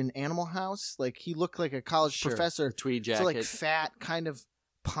wore in Animal House. Like he looked like a college professor. Tweed jacket. So like fat, kind of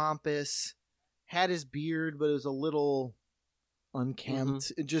pompous, had his beard, but it was a little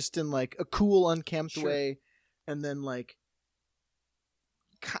unkempt, just in like a cool unkempt way. And then like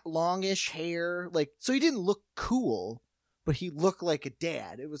longish hair. Like, so he didn't look cool, but he looked like a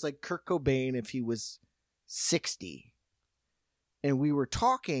dad. It was like Kurt Cobain if he was 60. And we were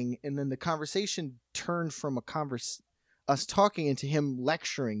talking, and then the conversation turned from us talking into him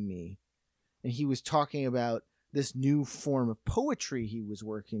lecturing me. And he was talking about this new form of poetry he was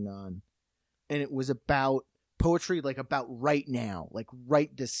working on. And it was about poetry, like about right now, like right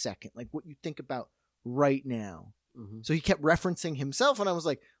this second, like what you think about right now. So he kept referencing himself, and I was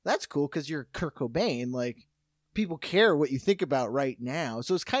like, that's cool, because you're Kurt Cobain. Like, people care what you think about right now.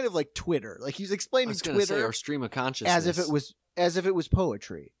 So it's kind of like Twitter. Like, he's explaining Twitter or stream of consciousness as if it was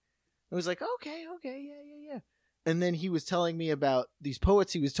poetry. I was like, okay, yeah. And then he was telling me about these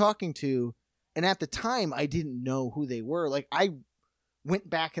poets he was talking to, and at the time I didn't know who they were. Like, I went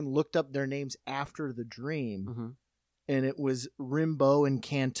back and looked up their names after the dream, and it was Rimbaud and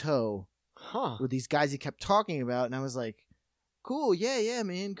Canto. Were these guys he kept talking about, and I was like, cool, yeah,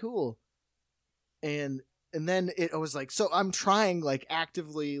 man, cool. And then I was like, so I'm trying, like,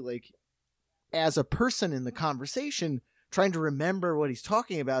 actively, like, as a person in the conversation, trying to remember what he's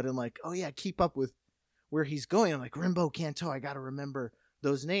talking about, and like, oh yeah, keep up with where he's going. I'm like, Rimbaud, Canto, I gotta remember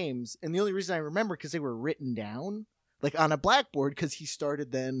those names, and the only reason I remember because they were written down like on a blackboard because he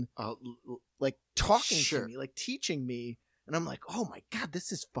started then like talking to me, like teaching me, and I'm like, oh my god,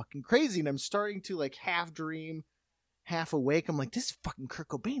 this is fucking crazy, and I'm starting to like half dream, half awake. I'm like, this is fucking Kurt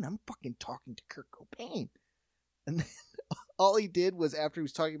Cobain. I'm fucking talking to Kurt Cobain, and then all he did was after he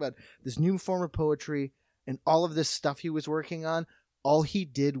was talking about this new form of poetry and all of this stuff he was working on, all he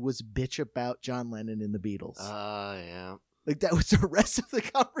did was bitch about John Lennon and the Beatles. Yeah. Like that was the rest of the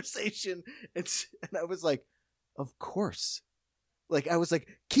conversation. And I was like, of course. Like I was like,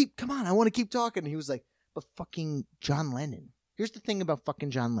 come on, I want to keep talking. And he was like, but fucking John Lennon. Here's the thing about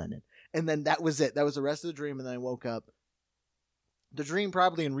fucking John Lennon. And then that was it. That was the rest of the dream. And then I woke up. The dream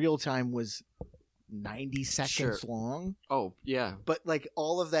probably in real time was 90 seconds long. Oh, yeah. But like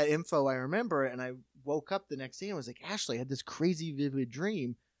all of that info I remember, and I woke up the next day and was like, Ashley, I had this crazy vivid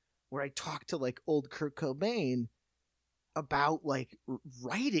dream where I talked to like old Kurt Cobain about like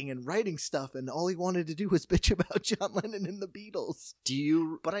writing stuff, and all he wanted to do was bitch about John Lennon and the Beatles.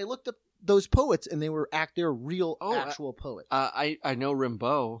 But I looked up those poets, and they're real actual poets. I know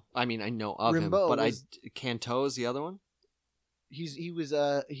Rimbaud. I mean, I know of Rimbaud him, but Canto is the other one. He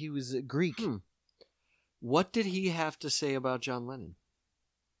was Greek. What did he have to say about John Lennon?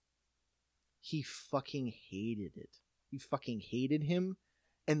 He fucking hated it. He fucking hated him,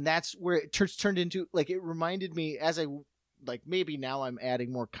 and that's where it turned into like it reminded me as I like maybe now I'm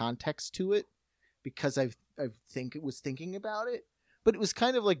adding more context to it because I was thinking about it, but it was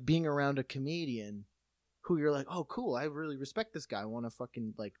kind of like being around a comedian who you're like, oh cool, I really respect this guy. I want to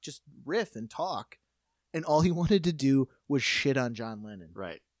fucking like just riff and talk, and all he wanted to do was shit on John Lennon.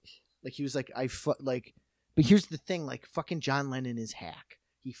 Right. Like he was like but here's the thing, like fucking John Lennon is hack.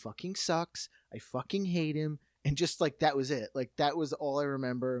 He fucking sucks. I fucking hate him. And just like that was it. Like that was all I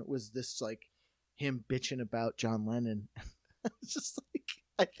remember was this like him bitching about John Lennon. It's just like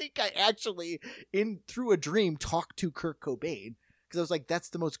I think I actually through a dream talked to Kurt Cobain because I was like, that's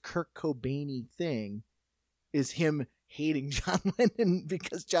the most Kurt Cobain-y thing is him hating John Lennon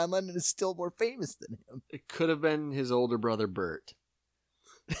because John Lennon is still more famous than him. It could have been his older brother Bert.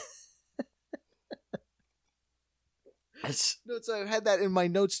 So I had that in my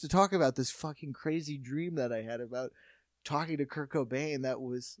notes to talk about this fucking crazy dream that I had about talking to Kurt Cobain. That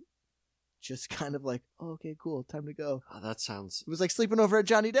was just kind of like, oh, okay, cool, time to go. Oh, that sounds... It was like sleeping over at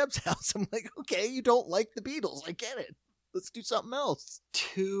Johnny Depp's house. I'm like, okay, you don't like the Beatles. I get it. Let's do something else.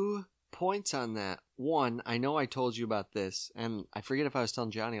 2 points on that. One, I know I told you about this, and I forget if I was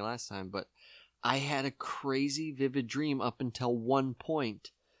telling Johnny last time, but I had a crazy vivid dream up until one point,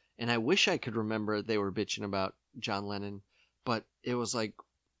 and I wish I could remember they were bitching about John Lennon, but it was like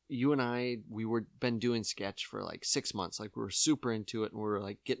you and I, we were been doing sketch for like 6 months. Like we were super into it and we were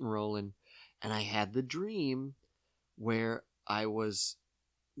like getting rolling. And I had the dream where I was,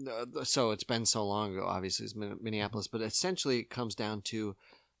 so it's been so long ago, obviously it's Minneapolis, but essentially it comes down to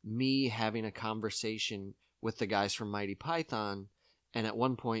me having a conversation with the guys from Mighty Python. And at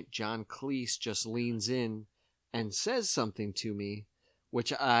one point, John Cleese just leans in and says something to me,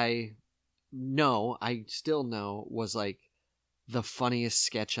 which I still know was like the funniest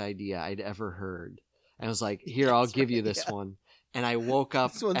sketch idea I'd ever heard. And I was like, here, I'll give you this one. And I woke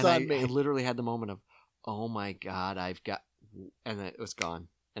up and I literally had the moment of, oh my God, and it was gone.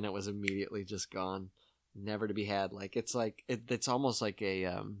 And it was immediately just gone. Never to be had. Like, it's almost like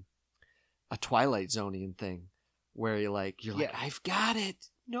a Twilight Zonian thing where you're like, I've got it.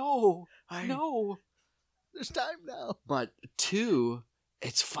 No, there's time now. But 2,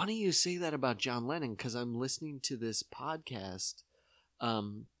 it's funny you say that about John Lennon because I'm listening to this podcast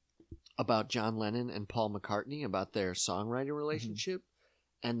about John Lennon and Paul McCartney about their songwriting relationship,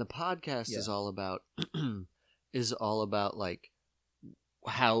 and the podcast is all about like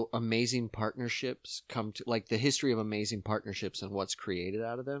how amazing partnerships come to, like the history of amazing partnerships and what's created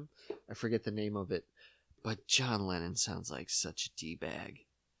out of them. I forget the name of it, but John Lennon sounds like such a D-bag.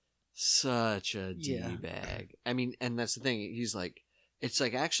 Such a D-bag. I mean, and that's the thing. He's like, it's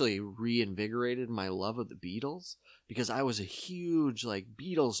like actually reinvigorated my love of the Beatles because I was a huge like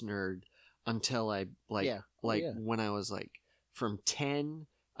Beatles nerd until I when I was like from 10,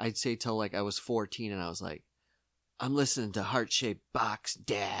 I'd say till like I was 14, and I was like, I'm listening to Heart Shaped Box,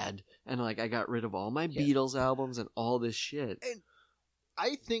 Dad, and like I got rid of all my Beatles albums and all this shit. And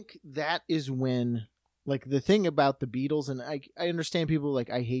I think that is when like the thing about the Beatles, and I understand people like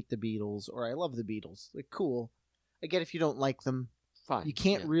I hate the Beatles or I love the Beatles. Like cool, I get if you don't like them. Fine. You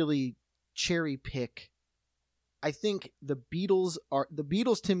can't really cherry pick. I think the Beatles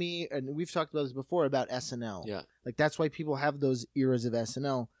to me, and we've talked about this before about SNL. Yeah. Like that's why people have those eras of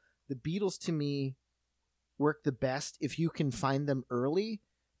SNL. The Beatles to me work the best if you can find them early,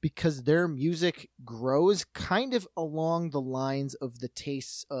 because their music grows kind of along the lines of the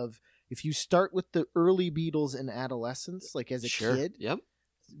tastes of, if you start with the early Beatles in adolescence, like as a kid, Yep.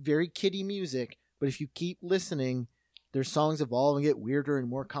 very kiddie music, but if you keep listening, their songs evolve and get weirder and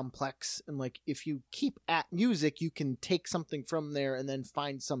more complex. And like, if you keep at music, you can take something from there and then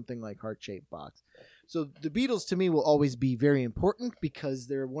find something like Heart-Shaped Box. So the Beatles to me will always be very important because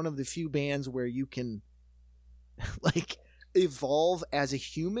they're one of the few bands where you can like evolve as a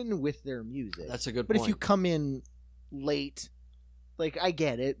human with their music. That's a good But point. if you come in late, like, I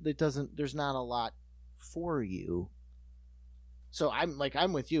get it. There's not a lot for you. So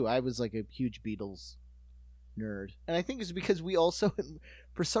I'm with you. I was like a huge Beatles nerd. And I think it's because we also,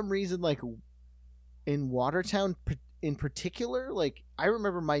 for some reason, like in Watertown in particular, like I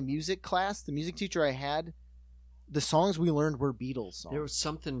remember my music class, the music teacher I had, the songs we learned were Beatles songs. There was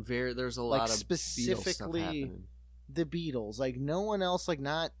something there's a like lot of specifically Beatles stuff happening. The Beatles, like no one else, like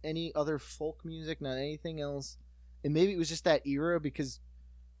not any other folk music, not anything else. And maybe it was just that era, because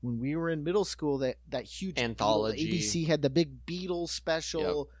when we were in middle school, that huge Anthology. ABC had the big Beatles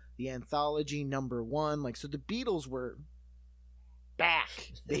special, the anthology #1. Like, so the Beatles were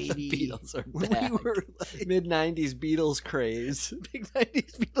back, baby. The Beatles are When back. we were like, Mid 90s Beatles craze. big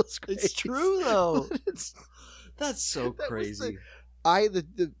 90s Beatles craze. It's true though. It's- That's so that was crazy.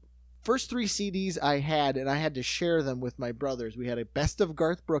 the first 3 CDs I had, and I had to share them with my brothers. We had a Best of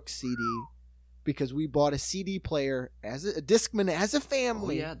Garth Brooks CD, because we bought a CD player as a Discman as a Oh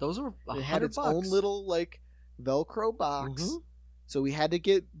family. yeah, those were $100. It had its own little like Velcro box. Mhm. So we had to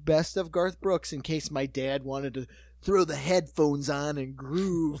get Best of Garth Brooks in case my dad wanted to throw the headphones on and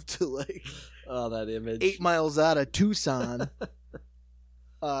groove to like Oh, that image. 8 miles out of Tucson.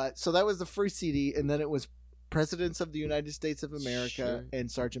 So that was the first CD, and then it was Presidents of the United States of America Sure. and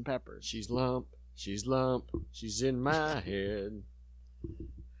Sgt. Pepper's. She's lump, she's in my head.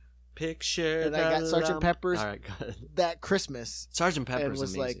 Picture And I got the Sgt. lump. Pepper's All right, go ahead. that Christmas. Sgt. Pepper's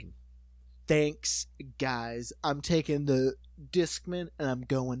was amazing. like, Thanks, guys. I'm taking the Discman and I'm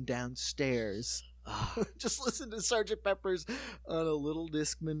going downstairs. Ah, Just listen to Sgt. Pepper's on a little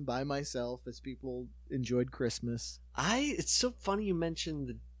Discman by myself as people enjoyed Christmas. it's so funny you mentioned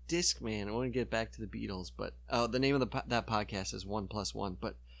the Discman. I want to get back to the Beatles, but the name of that podcast is 1+1.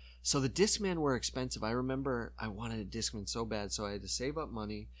 But so the Discman were expensive. I remember I wanted a Discman so bad, so I had to save up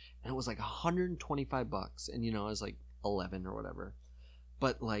money, and it was like $125. And I was like 11 or whatever.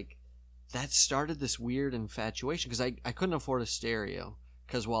 But like that started this weird infatuation because I couldn't afford a stereo.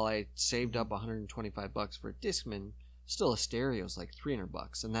 Because while I saved up $125 for a Discman, still a stereo is like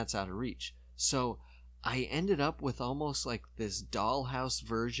 $300, and that's out of reach. So I ended up with almost like this dollhouse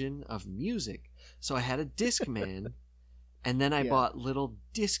version of music. So I had a Discman, and then I bought little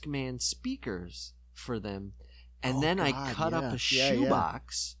Discman speakers for them, and then I cut up a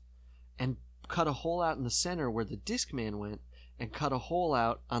shoebox and cut a hole out in the center where the Discman went, and cut a hole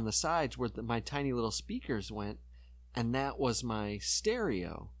out on the sides where my tiny little speakers went, and that was my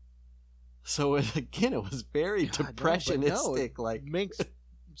stereo. So it was very depressionistic. Like, makes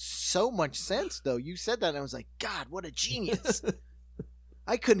so much sense, though. You said that, and I was like, God, what a genius!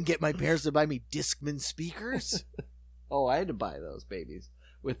 I couldn't get my parents to buy me Discman speakers. Oh, I had to buy those babies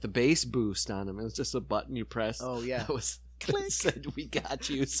with the bass boost on them. It was just a button you pressed. Oh yeah, that was click. Said, "We got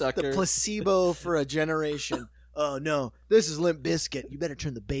you, sucker." The placebo for a generation. Oh no, this is Limp Bizkit. You better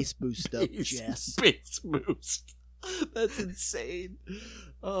turn the bass boost up, Jess. Bass boost. That's insane.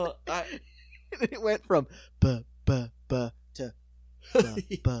 Oh, It went from ba ba ba to ba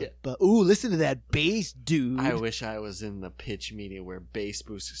ba Yeah. ba. Ooh, listen to that bass, dude. I wish I was in the pitch meeting where bass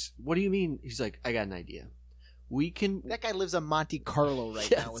boost is. What do you mean? He's like, I got an idea. We can. That guy lives on Monte Carlo right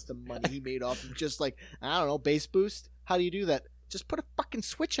Yes. now with the money he made off of just like, I don't know, bass boost. How do you do that? Just put a fucking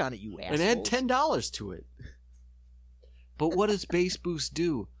switch on it, you assholes. And add $10 to it. But what does bass boost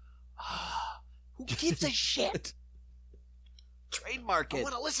do? Who gives a shit? Trademark I it.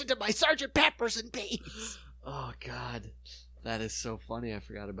 want to listen to my Sgt. Pepper's and bass. Oh God, that is so funny. I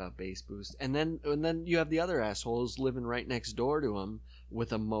forgot about bass boost. And then you have the other assholes living right next door to him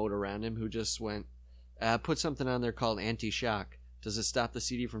with a moat around him who just went, put something on there called anti-shock. Does it stop the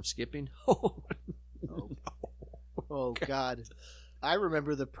CD from skipping? Oh God. I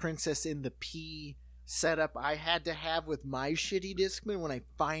remember the Princess in the Pea setup I had to have with my shitty Discman when I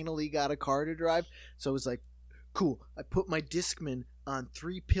finally got a car to drive. So it was like, cool. I put my Discman on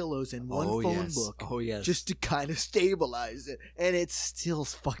 3 pillows and one phone book. Oh yes. Just to kind of stabilize it. And it still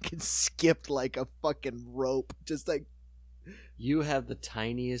fucking skipped like a fucking rope. Just like, you have the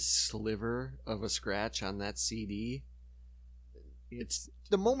tiniest sliver of a scratch on that CD. It's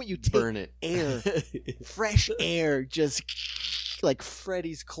the moment you take Burn it. air, fresh air, just like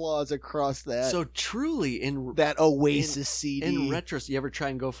Freddy's claws across that. So truly, in that Oasis CD. In retrospect, you ever try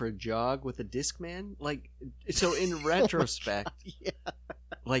and go for a jog with a Discman? Like, so in retrospect,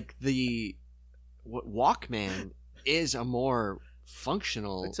 like the Walkman is a more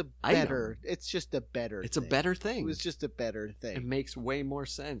functional. It's a better. Item. It's just a better. It's thing. a better thing. It was just a better thing. It makes way more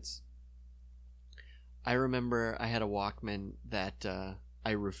sense. I remember I had a Walkman that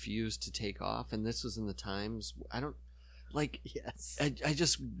I refused to take off, and this was in the times. Yes. I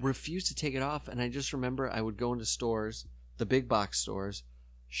just refused to take it off, and I just remember I would go into stores, the big box stores,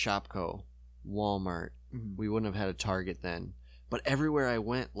 Shopko, Walmart. Mm-hmm. We wouldn't have had a Target then. But everywhere I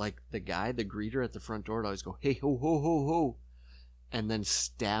went, like the greeter at the front door would always go, "Hey, ho, ho, ho, ho," and then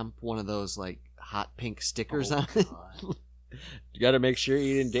stamp one of those like hot pink stickers on it. You got to make sure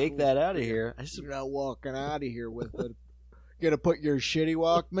you didn't take that out of here. You're not walking out of here with it. Gonna put your shitty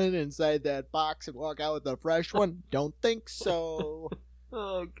Walkman inside that box and walk out with a fresh one? Don't think so.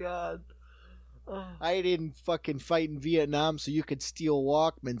 Oh God. I didn't fucking fight in Vietnam so you could steal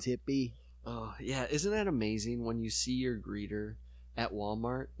Walkmans, hippie. Oh yeah, isn't that amazing when you see your greeter at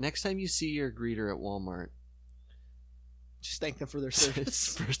Walmart? Next time you see your greeter at Walmart, just thank them for their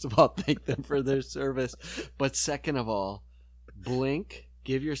service. First of all, thank them for their service. But second of all, blink,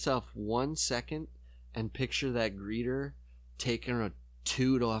 give yourself 1 second, and picture that greeter taking a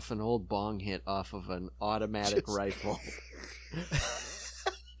toot off an old bong hit off of an automatic rifle.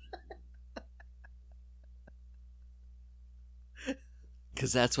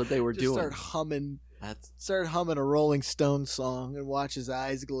 Because that's what they were doing. Start humming a Rolling Stones song and watch his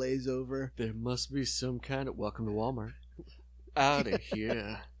eyes glaze over. There must be some kind of welcome to Walmart. Out of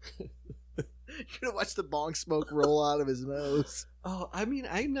here. You're gonna watch the bong smoke roll out of his nose. Oh, I mean,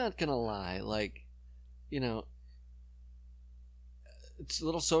 I'm not gonna lie. Like, you know, it's a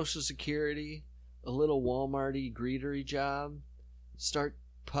little Social Security, a little Walmart-y greetery job. Start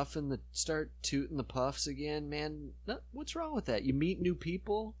tooting the puffs again, man. What's wrong with that? You meet new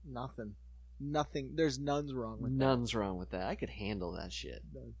people. Nothing. There's none's wrong with that. None's wrong with that. I could handle that shit.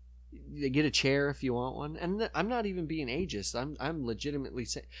 You get a chair if you want one, and I'm not even being ageist. I'm legitimately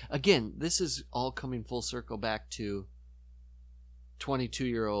saying, again, this is all coming full circle back to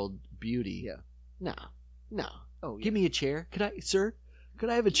 22-year-old beauty. Yeah. No. Oh, yeah. Give me a chair. Could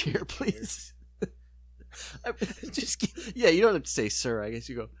I have a chair, please? Yeah, you don't have to say sir. I guess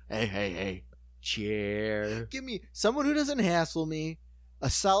you go, hey, chair. Give me someone who doesn't hassle me, a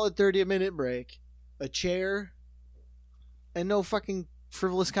solid 30-minute break, a chair, and no fucking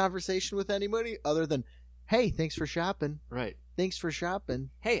frivolous conversation with anybody other than, hey, thanks for shopping. Right. Thanks for shopping.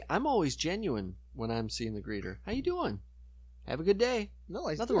 Hey, I'm always genuine when I'm seeing the greeter. How you doing? Have a good day.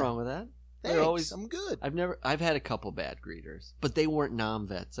 Nothing wrong with that. Thanks, I'm good. I've had a couple bad greeters, but they weren't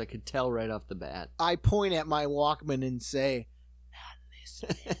non-vets. I could tell right off the bat. I point at my Walkman and say, not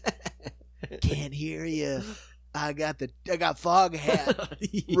listening. Can't hear you. I got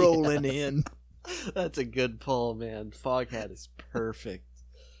Foghat rolling in. That's a good pull, man. Foghat is perfect.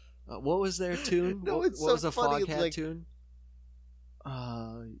 What was their tune? No, what was a funny, Foghat tune?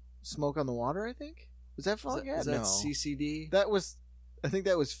 Smoke on the Water, I think. Was that Foghat? Is that CCD? I think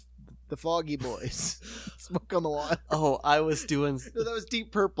that was the Foggy Boys. Smoke on the Water. Oh, I was doing. No, that was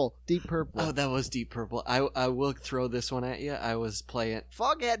Deep Purple. Deep Purple. Oh, that was Deep Purple. I will throw this one at you. I was playing.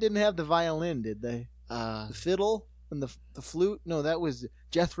 Foghat didn't have the violin, did they? The fiddle and the flute. No, that was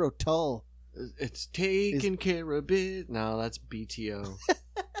Jethro Tull. It's taking care of it. No, that's BTO.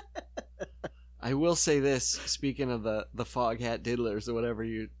 I will say this. Speaking of the Foghat Diddlers or whatever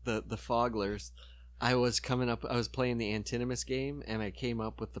the Foglers, I was playing the Antinomus game, and I came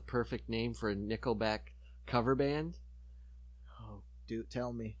up with the perfect name for a Nickelback cover band. Oh, dude,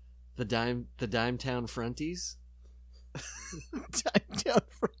 tell me. The Dimetown Fronties. Dimetown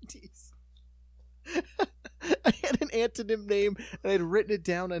Fronties. I had an antonym name, and I'd written it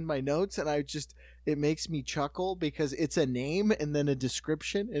down in my notes, and it makes me chuckle because it's a name and then a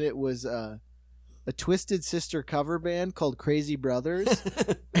description, and it was a Twisted Sister cover band called Crazy Brothers.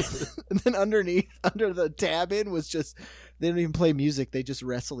 And then under the tab in was just, they don't even play music, they just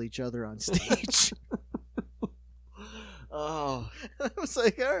wrestle each other on stage. Oh. I was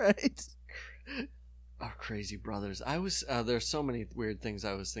like, all right. Oh, Crazy Brothers. I was there's so many weird things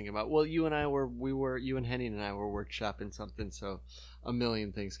I was thinking about. Well, you and Henning and I were workshopping something, so a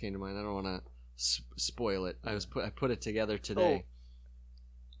million things came to mind. I don't want to spoil it. I put it together today. Oh,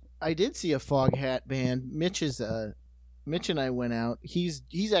 I did see a Foghat band. Mitch and I went out. He's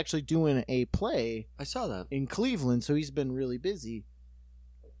actually doing a play. I saw that in Cleveland, so he's been really busy.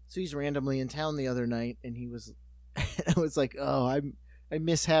 So he's randomly in town the other night, and he was. I was like, oh, I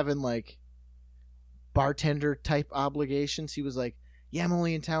miss having like bartender type obligations. He was like, "Yeah, I'm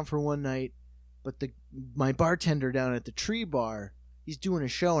only in town for one night, but my bartender down at the Tree Bar, he's doing a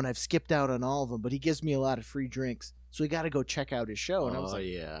show, and I've skipped out on all of them, but he gives me a lot of free drinks, so we got to go check out his show." And I was like,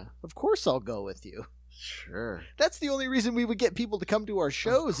 yeah, "Of course I'll go with you." sure. That's the only reason we would get people to come to our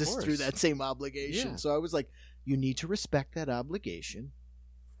shows is course. through that same obligation. Yeah. So I was like, "You need to respect that obligation."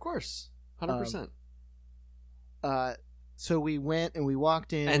 Of course, 100%. So we went and we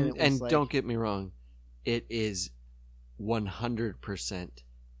walked in, and, it was and like, don't get me wrong, it is 100%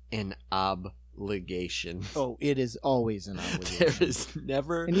 an obligation. oh, it is always an obligation. There is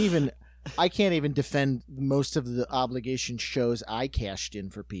never. And even I can't even defend most of the obligation shows I cashed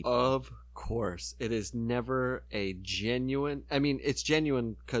in for people. Of course, it is never a genuine. I mean, it's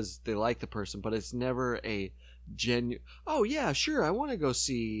genuine because they like the person, but it's never a genuine. Oh yeah, sure, I want to go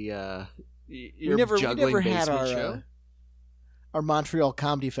see your juggling we never had basement show. Our Montreal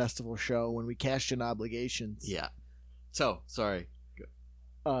Comedy Festival show when we cashed in obligations. Yeah. So sorry.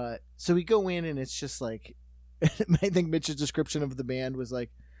 So we go in and it's just like, I think Mitch's description of the band was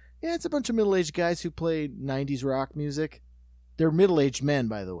like, yeah, it's a bunch of middle-aged guys who play 90s rock music. They're middle-aged men,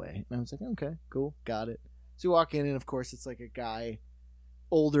 by the way. And I was like, okay, cool, got it. So we walk in and of course it's like a guy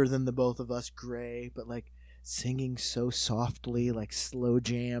older than the both of us, gray, but like singing so softly, like slow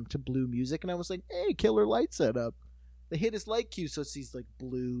jam to blue music. And I was like, hey, killer light setup. They hit his light cue, so it's these like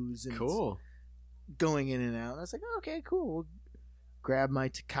blues and Cool. going in and out. And I was like, oh, okay, cool. We'll grab my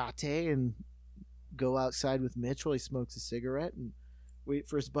Tecate and go outside with Mitch while he smokes a cigarette and wait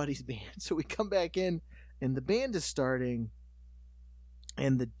for his buddy's band. So we come back in, and the band is starting,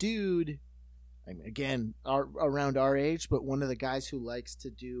 and the dude, I mean, again, around our age, but one of the guys who likes to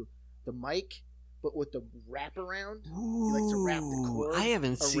do the mic, but with the wraparound. He likes to wrap the cord. I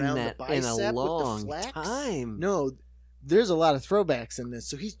haven't seen around that the in a bicep with the long flex. time. No, there's a lot of throwbacks in this.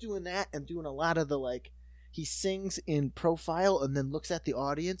 So he's doing that and doing a lot of the like, he sings in profile and then looks at the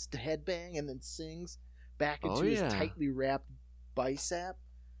audience to headbang and then sings back into his tightly wrapped bicep.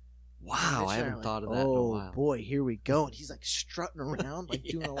 Wow, I haven't thought of that in a while. Oh boy, here we go. And he's like strutting around, like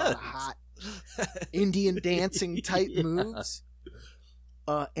doing a lot of hot Indian dancing type moves.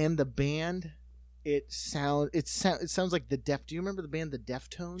 And the band, it sounds like the Do you remember the band The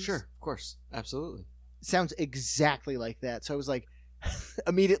Deftones? Sure, of course, absolutely. It sounds exactly like that. So I was like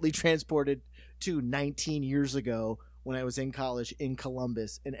immediately transported to 19 years ago when I was in college in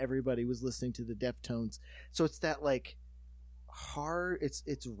Columbus and everybody was listening to the Deftones. So it's that like hard,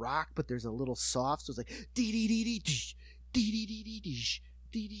 it's rock, but there's a little soft. So it's like dee dee dee dee dee dee dee dee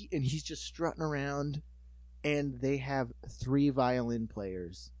dee dee, and he's just strutting around. And they have 3 violin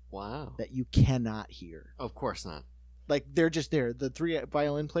players. Wow. That you cannot hear. Of course not. Like they're just there. The 3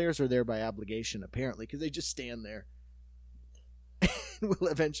 violin players are there by obligation, apparently, because they just stand there. And will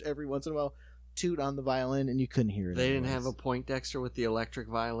eventually, every once in a while, toot on the violin, and you couldn't hear it. They didn't have a Poindexter with the electric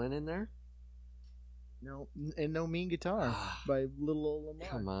violin in there? No, and no mean guitar by Little Old Lamar.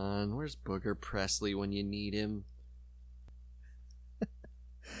 Come on, where's Booger Presley when you need him?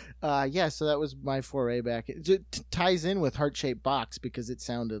 Yeah, so that was my foray back. It ties in with Heart Shaped Box because it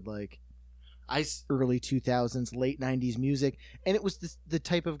sounded like early 2000s, late 90s music, and it was the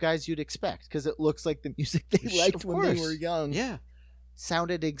type of guys you'd expect because it looks like the music they liked when they were young. Yeah.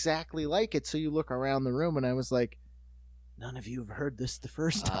 Sounded exactly like it. So you look around the room and I was like, none of you have heard this the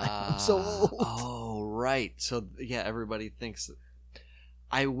first time. I'm so old. Oh, right. So, yeah, everybody thinks that.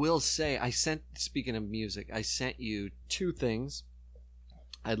 I will say, speaking of music, I sent you 2 things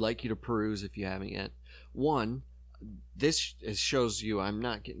I'd like you to peruse if you haven't yet. One, this shows you I'm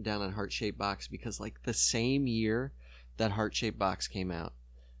not getting down on Heart Shaped Box because, like, the same year that Heart Shaped Box came out,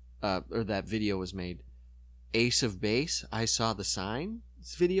 or that video was made, Ace of Base, I Saw the Sign,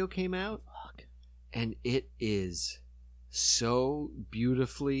 this video came out. Fuck. And it is so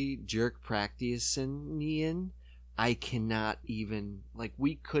beautifully jerk practicing. I cannot even, like,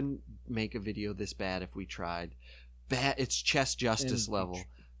 we couldn't make a video this bad if we tried. Bad, it's Chess Justice level.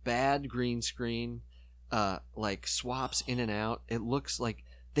 Bad green screen, like swaps in and out. It looks like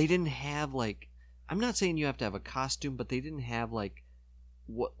they didn't have like. I'm not saying you have to have a costume, but they didn't have like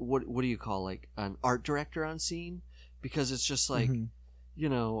what do you call like an art director on scene, because it's just like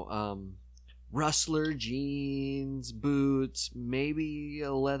rustler jeans, boots, maybe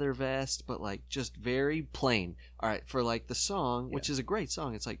a leather vest, but like just very plain. All right, for like the song, which is a great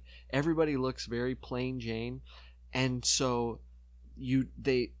song. It's like everybody looks very plain Jane. And so you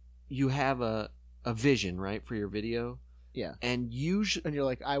have a vision, right, for your video? Yeah. And and you're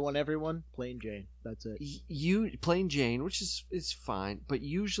like, I want everyone plain Jane. That's it. Plain Jane, which is fine, but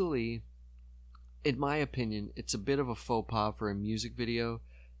usually in my opinion, it's a bit of a faux pas for a music video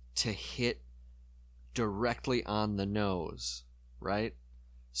to hit directly on the nose, right?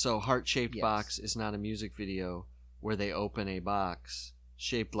 So Heart-Shaped Yes. Box is not a music video where they open a box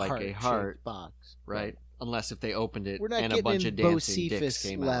shaped like a Heart-shaped heart, box, right? Unless if they opened it We're not and a getting bunch in of dancing dicks Bocephus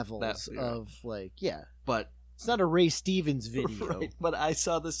came levels out. That- of like, yeah. But It's not a Ray Stevens video. right, but I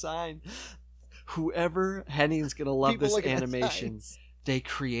saw the sign. Whoever Henning's gonna love People this looking at animation. signs. They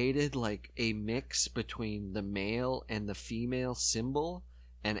created like a mix between the male and the female symbol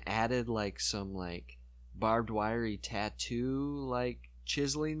and added like some like barbed wirey tattoo like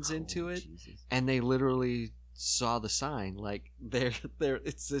chiselings into it. Jesus. And they literally saw the sign. Like they're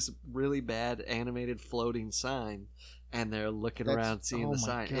it's this really bad animated floating sign and they're looking That's- around seeing oh the my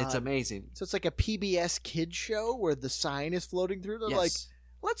sign. God. It's amazing. So it's like a PBS kid show where the sign is floating through. They're Yes. like,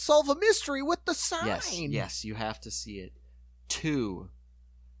 let's solve a mystery with the sign. Yes, you have to see it. 2,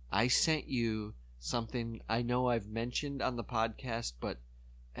 I sent you something I know I've mentioned on the podcast, but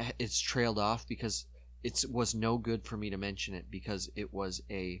it's trailed off because it was no good for me to mention it because it was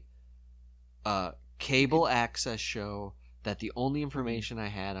a cable access show that the only information I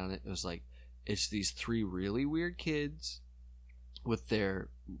had on it was like, it's these 3 really weird kids with their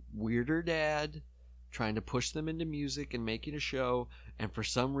weirder dad trying to push them into music and making a show, and for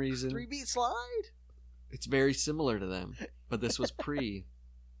some reason 3-beat slide. it's very similar to them, but this was pre.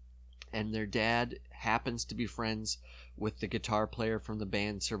 And their dad happens to be friends with the guitar player from the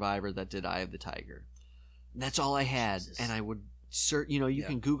band Survivor that did Eye of the Tiger. And that's all I had. Jesus. And I would search, you Yeah.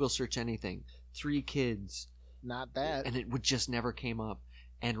 can Google search anything. 3 kids. Not that. And it would just never came up.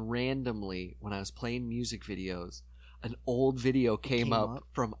 And randomly, when I was playing music videos, an old video came up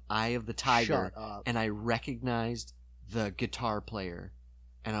from Eye of the Tiger. Shut up. And I recognized the guitar player.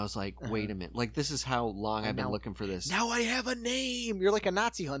 And I was like, wait a minute. Like, this is how long I've been Now- looking for this. Now I have a name. You're like a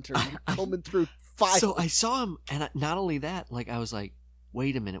Nazi hunter. You're combing through files. So I saw him, and not only that, like, I was like,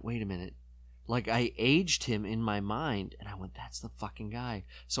 wait a minute. Like, I aged him in my mind, and I went, that's the fucking guy.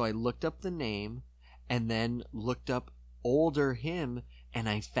 So I looked up the name, and then looked up older him, and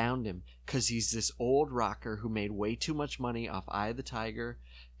I found him. Because he's this old rocker who made way too much money off Eye of the Tiger,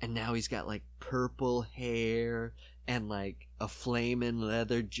 and now he's got, like, purple hair, and, like, a flaming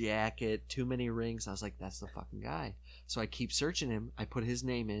leather jacket, too many rings. I was like, that's the fucking guy. So I keep searching him. I put his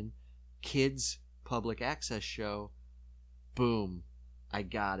name in. Kids Public Access Show. Boom. I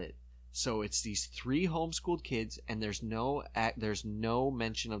got it. So it's these 3 homeschooled kids, and there's no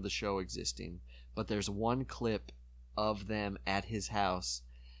mention of the show existing, but there's one clip of them at his house,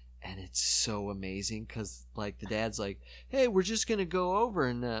 and it's so amazing because like the dad's like, hey, we're just gonna go over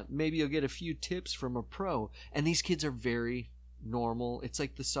and maybe you'll get a few tips from a pro. And these kids are very normal. It's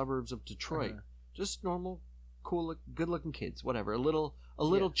like the suburbs of Detroit. Just normal, cool, good looking kids, whatever, a little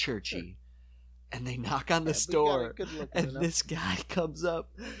Yeah, churchy. And they knock on the Yeah, we got store, a good look and enough. this guy comes up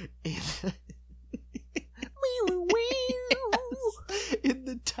in in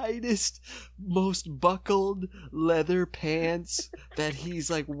the tightest, most buckled leather pants that he's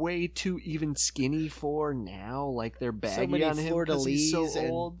like way too even skinny for now. Like they're baggy so many on him because he's so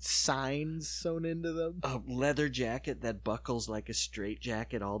fleur-de-lis old. and signs sewn into them. A leather jacket that buckles like a straight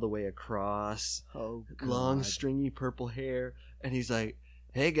jacket all the way across. Oh, God. Long stringy purple hair, and he's like,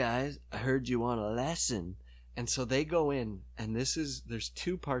 hey guys, I heard you want a lesson. And so they go in, and there's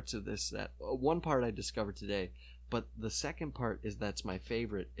 2 parts of this. That one part I discovered today, but the second part that's my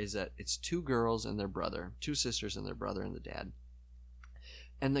favorite, is that it's 2 girls and their brother, 2 sisters and their brother and the dad.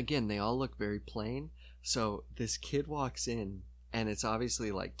 And again, they all look very plain. So this kid walks in, and it's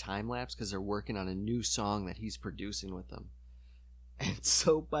obviously like time lapse because they're working on a new song that he's producing with them. And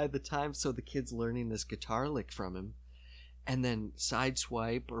so by the time, the kid's learning this guitar lick from him, and then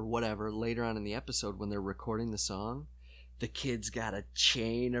Sideswipe or whatever later on in the episode when they're recording the song, the kid's got a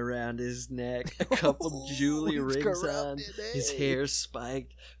chain around his neck, a couple jewelry He's rings on, corrupted, his eh? hair's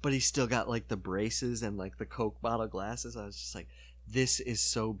spiked, but he's still got like the braces and like the Coke bottle glasses. I was just like, this is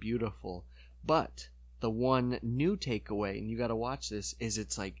so beautiful. But the one new takeaway, and you got to watch this, is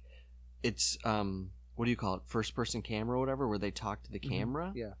it's what do you call it, first person camera or whatever, where they talk to the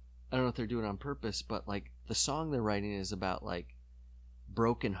camera. Yeah. I don't know if they're doing it on purpose, but like the song they're writing is about like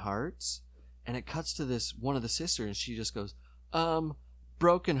broken hearts, and it cuts to this one of the sisters, and she just goes,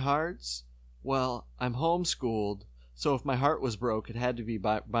 broken hearts? Well, I'm homeschooled, so if my heart was broke, it had to be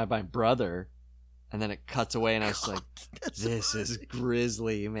by my brother. And then it cuts away, and I was like, this is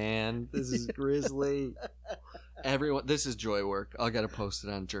grisly, man. This is grisly. Everyone, this is joy work. I gotta post it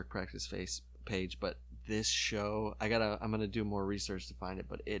on Jerk Practice face page, but this show, I'm gonna do more research to find it,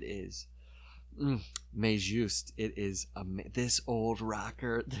 but it is Mais Juste, it is this old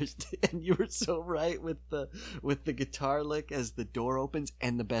rocker. And you were so right with the guitar lick as the door opens.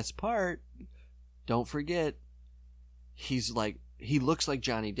 And the best part, don't forget, he looks like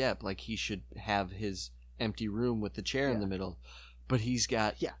Johnny Depp, like he should have his empty room with the chair in the middle, but he's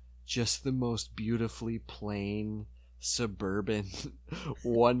got just the most beautifully plain suburban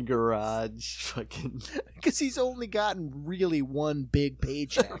one garage fucking, because he's only gotten really one big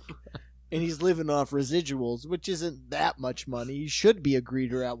paycheck. And he's living off residuals, which isn't that much money. He should be a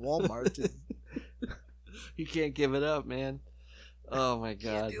greeter at Walmart. You can't give it up, man. Oh my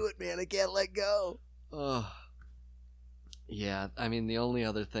god. Can't do it, man. I can't let go. Oh. Yeah, I mean, the only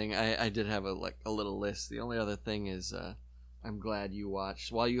other thing, I did have a little list. The only other thing is, I'm glad you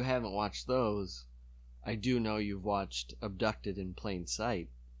watched. While you haven't watched those, I do know you've watched Abducted in Plain Sight.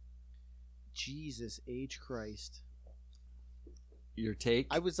 Jesus H. Christ. Your take?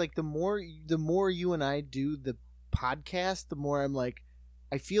 I was like, the more you and I do the podcast, the more I'm like,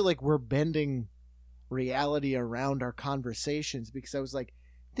 I feel like we're bending reality around our conversations, because I was like,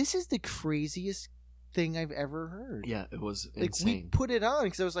 this is the craziest thing I've ever heard. Yeah, it was like insane. We put it on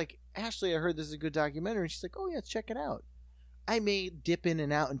because I was like, Ashley, I heard this is a good documentary, and she's like, oh yeah, check it out. I may dip in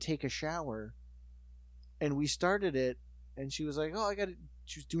and out and take a shower, and we started it, and she was like, oh,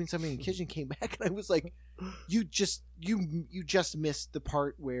 she was doing something in the kitchen, came back, and I was like, you just missed the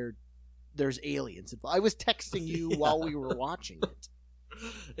part where there's aliens involved. I was texting you while we were watching it.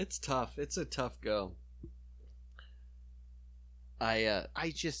 It's tough. It's a tough go. I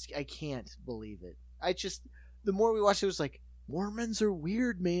can't believe it. The more we watched it, was like, Mormons are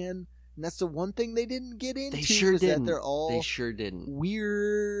weird, man. And that's the one thing they didn't get into. They sure didn't. That they're all they sure didn't.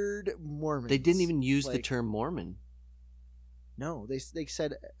 Weird Mormons. They didn't even use the term Mormon. No, they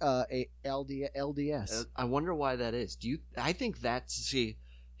said a LDS. I wonder why that is. I think that's, see,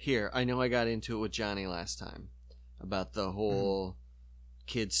 here, I know I got into it with Johnny last time about the whole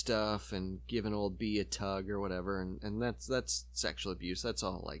kid stuff and giving old B a tug or whatever, and that's sexual abuse. That's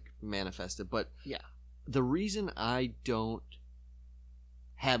all like manifested. But yeah, the reason I don't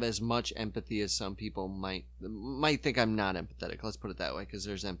have as much empathy as some people might think I'm not empathetic. Let's put it that way, because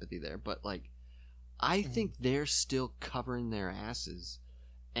there's empathy there. But like, I think they're still covering their asses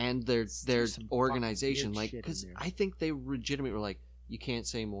and their organization, like, because I think they legitimately were like, you can't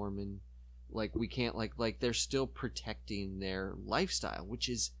say Mormon, like we can't like they're still protecting their lifestyle, which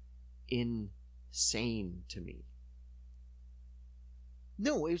is insane to me.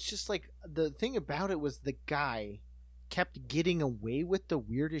 No, it was just like, the thing about it was the guy kept getting away with the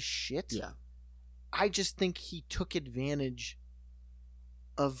weirdest shit. Yeah, I just think he took advantage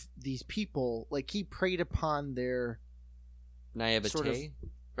of these people. Like, he preyed upon their naivete, sort of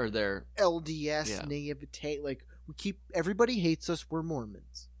or their LDS naivete. Like, everybody hates us, we're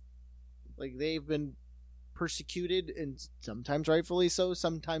Mormons. Like, they've been persecuted, and sometimes rightfully so,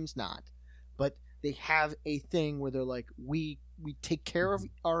 sometimes not. But they have a thing where they're like, we take care of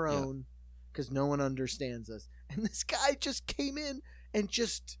our own because no one understands us. And this guy just came in and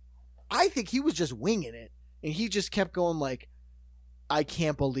I think he was just winging it. And he just kept going like, I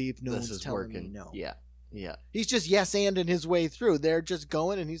can't believe no one's telling me no. Yeah, yeah. He's just yes-anding his way through. They're just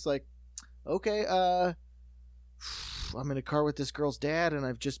going, and he's like, okay, I'm in a car with this girl's dad, and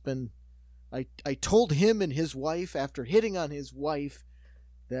I've just been... I told him and his wife, after hitting on his wife,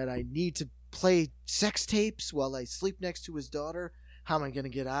 that I need to play sex tapes while I sleep next to his daughter. How am I going to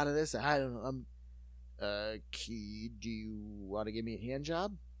get out of this? I don't know. Key, do you want to give me a hand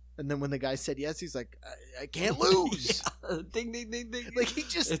job? And then when the guy said yes, he's like, I can't lose. Ding, ding, ding, ding. Like, he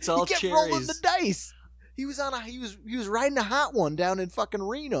kept cherries. rolling the dice. He was riding a hot one down in fucking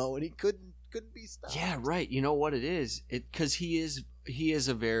Reno, and he couldn't be stopped. Yeah, right. You know what it is? Because he is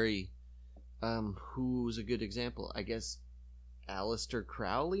a very, who's a good example? I guess Aleister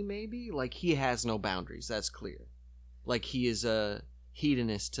Crowley, maybe? Like, he has no boundaries. That's clear. Like, he is a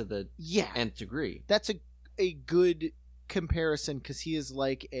hedonist to the nth degree. That's a good comparison, because he is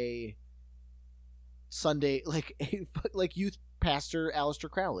like a Sunday, like youth pastor Aleister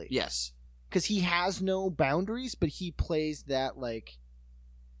Crowley. Yes. Because he has no boundaries, but he plays that, like,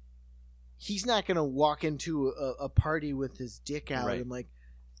 he's not going to walk into a party with his dick out and, like,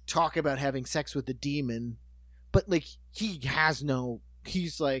 talk about having sex with a demon. But, like,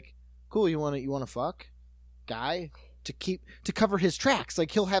 he's like, cool, you want to fuck? Guy? To cover his tracks.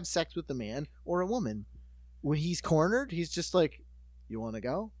 Like, he'll have sex with a man or a woman. When he's cornered, he's just like, you want to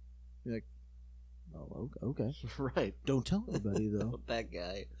go? You're like, oh, okay. Right. Don't tell anybody, though. That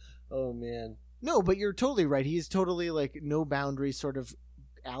guy. Oh, man. No, but you're totally right. He's totally, like, no boundaries, sort of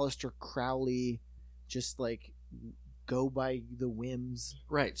Aleister Crowley, just, like, go by the whims.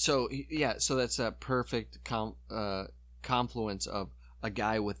 Right. So so that's a perfect confluence of a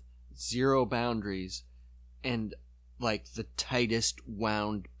guy with zero boundaries and like the tightest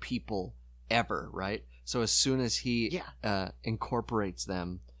wound people ever, right? So as soon as he incorporates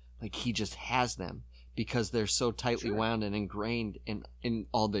them, like he just has them because they're so tightly wound and ingrained in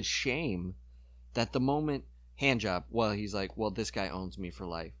all this shame that the moment handjob, well, he's like, well, this guy owns me for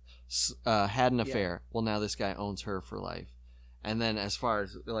life. Had an affair. Well, now this guy owns her for life. And then as far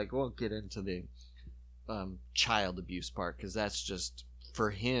as like, we'll get into the child abuse part because that's just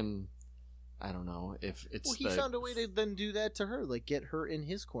for him. I don't know if it's. Well, he found a way to then do that to her, like get her in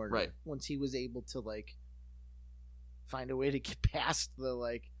his corner. Right. Once he was able to like find a way to get past the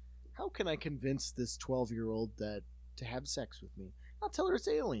like, how can I convince this 12-year-old that to have sex with me? I'll tell her it's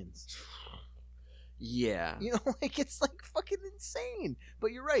aliens. Yeah. You know, like it's like fucking insane.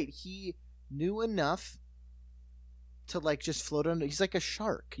 But you're right. He knew enough to like just float under. He's like a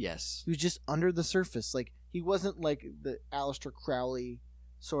shark. Yes. He was just under the surface. Like he wasn't like the Aleister Crowley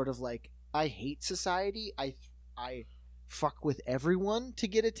sort of like, I hate society. I fuck with everyone to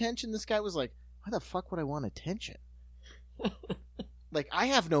get attention. This guy was like, why the fuck would I want attention? Like, I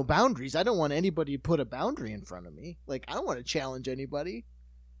have no boundaries. I don't want anybody to put a boundary in front of me. Like, I don't want to challenge anybody.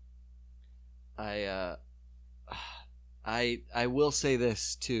 I will say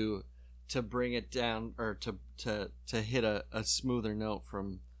this to bring it down or to hit a smoother note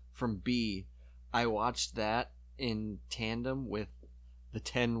from B. I watched that in tandem with the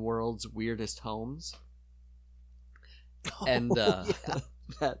 10 World's Weirdest Homes. And that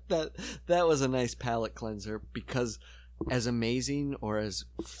was a nice palate cleanser because as amazing or as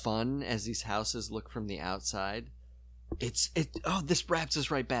fun as these houses look from the outside, this wraps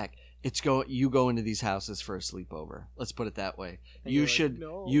us right back. You go into these houses for a sleepover. Let's put it that way. And you like, should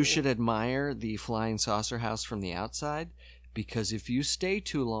no. you should admire the flying saucer house from the outside because if you stay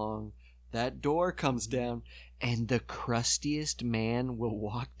too long, that door comes down and the crustiest man will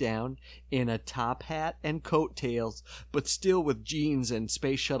walk down in a top hat and coattails, but still with jeans and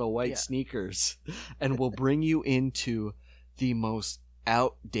space shuttle white sneakers, and will bring you into the most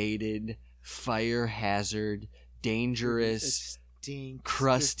outdated, fire hazard, dangerous,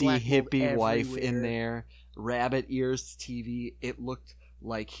 crusty hippie wife in there, rabbit ears TV. It looked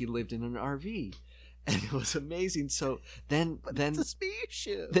like he lived in an RV. And it was amazing. So then it's a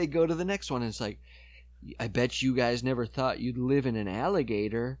spaceship. They go to the next one and it's like, I bet you guys never thought you'd live in an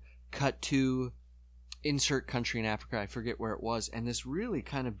alligator. Cut to insert country in Africa. I forget where it was. And this really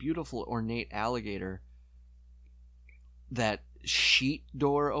kind of beautiful, ornate alligator, that sheet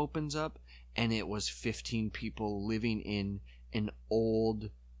door opens up and it was 15 people living in an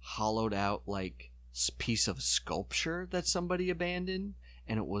old, hollowed out like piece of sculpture that somebody abandoned.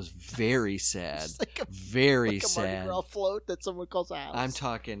 And it was very sad. Very sad. Mardi Gras float that someone calls a house. I'm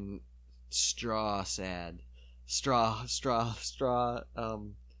talking straw sad. Straw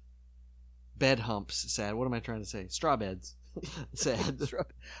bed humps sad. What am I trying to say? Straw beds. Sad.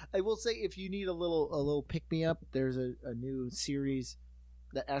 I will say, if you need a little pick me up, there's a new series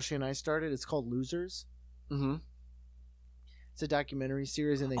that Ashley and I started. It's called Losers. Mm-hmm. It's a documentary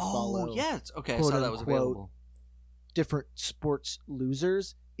series, and they follow. Oh yes, okay. I saw that was available. Different sports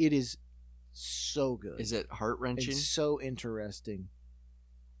losers. It is so good. Is it heart-wrenching? It's so interesting.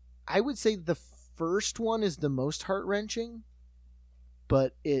 I would say the first one is the most heart-wrenching,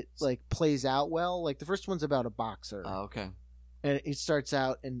 but it like plays out well. Like the first one's about a boxer. Oh, okay. And it starts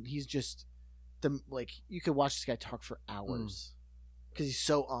out, and he's just you could watch this guy talk for hours because he's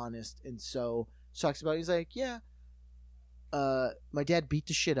so honest and so talks about. He's like, yeah, my dad beat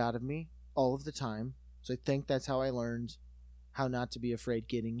the shit out of me all of the time. So I think that's how I learned how not to be afraid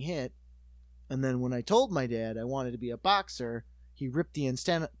getting hit. And then when I told my dad I wanted to be a boxer, he ripped the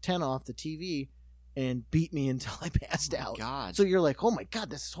antenna off the TV and beat me until I passed out. God. So you're like, oh my God,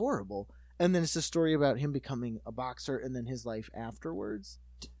 this is horrible. And then it's a story about him becoming a boxer and then his life afterwards.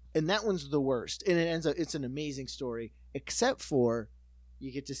 And that one's the worst. And it's an amazing story, except for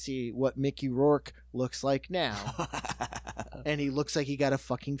you get to see what Mickey Rourke looks like now. And he looks like he got a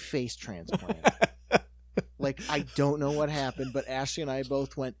fucking face transplant. Like, I don't know what happened, but Ashley and I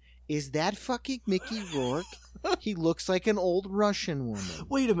both went, is that fucking Mickey Rourke? He looks like an old Russian woman.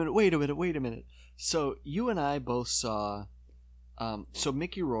 Wait a minute. So you and I both saw, so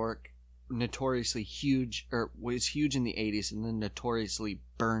Mickey Rourke, notoriously huge, or was huge in the 80s and then notoriously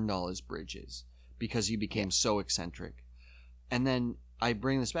burned all his bridges because he became so eccentric. And then I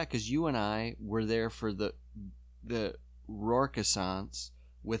bring this back because you and I were there for the Rourke-assance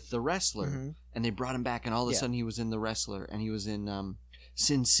with The Wrestler, and they brought him back, and all of a sudden he was in The Wrestler, and he was in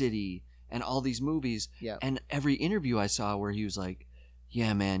Sin City, and all these movies. Yeah. And every interview I saw where he was like,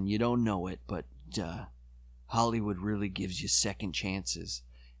 yeah, man, you don't know it, but Hollywood really gives you second chances.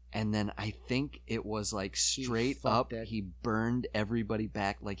 And then I think it was like straight up, he burned everybody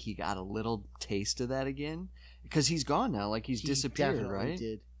back. Like he got a little taste of that again. Because he's gone now. Like he's disappeared, right?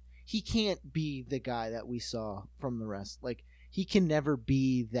 Did. He can't be the guy that we saw from the rest. Like he can never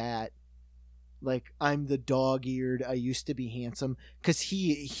be that. Like I'm the dog-eared. I used to be handsome. Because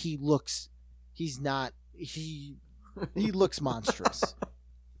he looks. He's not. He looks monstrous.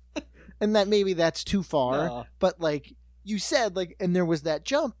 And that maybe that's too far. No. But like. You said, like, and there was that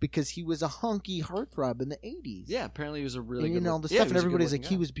jump because he was a hunky heartthrob in the 80s. Yeah, apparently he was a really and, good all the stuff, and everybody's like,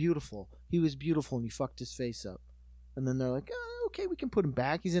 he was beautiful. He was beautiful, and he fucked his face up. And then they're like, oh, okay, we can put him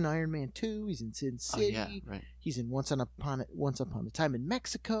back. He's in Iron Man 2. He's in Sin City. Oh, yeah, right. He's in Once Upon a Time in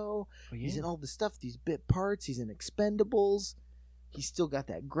Mexico. Oh, yeah. He's in all this stuff, these bit parts. He's in Expendables. He's still got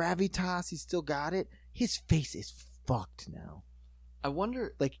that gravitas. He's still got it. His face is fucked now. I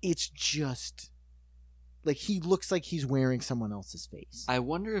wonder... Like, it's just... Like, he looks like he's wearing someone else's face. I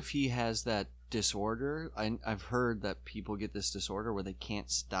wonder if he has that disorder. I've heard that people get this disorder where they can't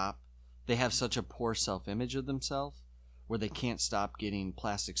stop. They have such a poor self-image of themselves where they can't stop getting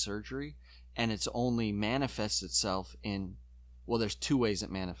plastic surgery. And it's only manifests itself in... Well, there's two ways it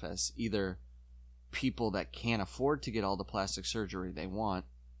manifests. Either people that can't afford to get all the plastic surgery they want,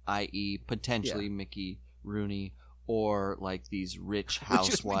 i.e. potentially Mickey Rooney... Or like these rich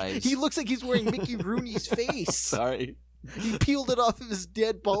housewives. He looks like he's wearing Mickey Rooney's face. Sorry. He peeled it off of his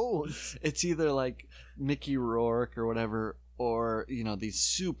dead bones. It's either like Mickey Rourke or whatever, or, you know, these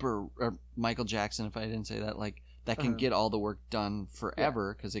super, or Michael Jackson, if I didn't say that, like, that can get all the work done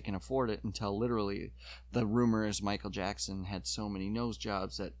forever because they can afford it until literally the rumor is Michael Jackson had so many nose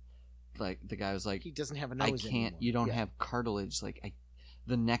jobs that, like, the guy was like, he doesn't have a nose anymore. You don't have cartilage. Like,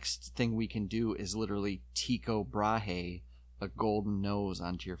 the next thing we can do is literally Tycho Brahe a golden nose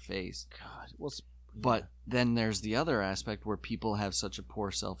onto your face. God, well, but then there's the other aspect where people have such a poor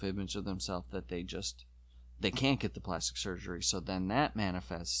self-image of themselves that they can't get the plastic surgery. So then that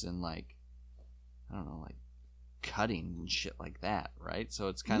manifests in like, I don't know, like cutting and shit like that, right? So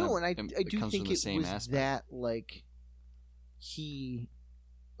it's kind of and I do comes think from the it same was aspect. that like he,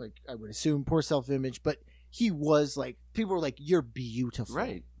 like I would assume poor self-image, but. He was like, people were like, you're beautiful.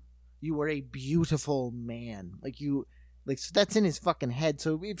 Right. You are a beautiful man. So that's in his fucking head.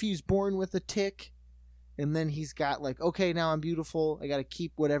 So if he's born with a tick and then he's got like, okay, now I'm beautiful. I got to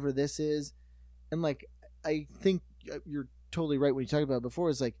keep whatever this is. And like, I think you're totally right when you talked about it before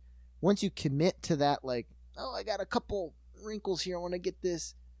is like, once you commit to that, like, oh, I got a couple wrinkles here. I want to get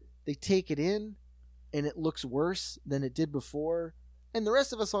this. They take it in and it looks worse than it did before. And the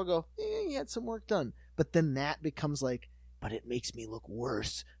rest of us all go, you had some work done. But then that becomes like, but it makes me look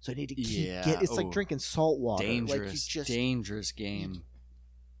worse. So I need to keep it's like drinking salt water. Dangerous game.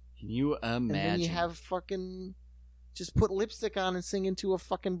 Can you imagine? And then you have fucking just put lipstick on and sing into a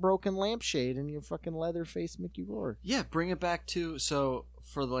fucking broken lampshade and you're fucking leather-faced Mickey Rourke. Yeah, bring it back to, so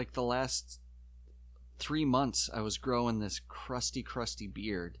for like the last 3 months, I was growing this crusty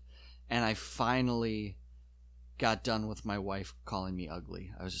beard. And I finally got done with my wife calling me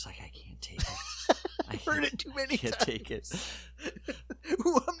ugly. I was just like, I can't take it. I've heard it too many times. I can't take it.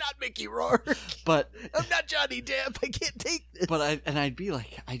 Ooh, I'm not Mickey Rourke. But I'm not Johnny Depp. I can't take this. But I'd be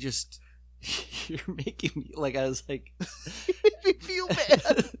like, you're making me, like, I was like, you make me feel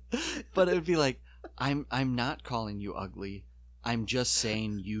bad. But it would be like, I'm not calling you ugly. I'm just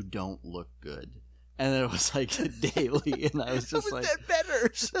saying you don't look good. And it was like daily, and I was just like, that better?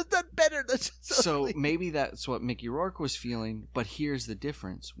 That's not better. That's just so maybe that's what Mickey Rourke was feeling. But here's the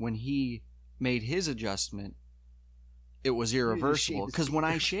difference: when he made his adjustment, it was irreversible. Because when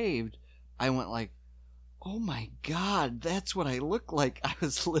I shaved, I went like, "Oh my god, that's what I look like." I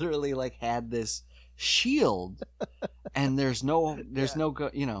was literally like had this shield, and there's no,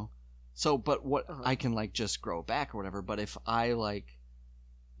 you know. So, but what I can like just grow back or whatever. But if I like,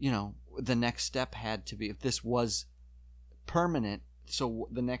 you know. The next step had to be, if this was permanent, so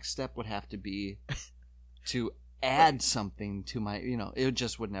the next step would have to be to add something to my, you know, it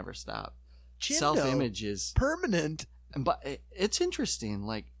just would never stop. Self-image is permanent. But it's interesting,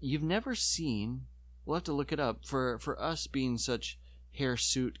 like, you've never seen, we'll have to look it up, for us being such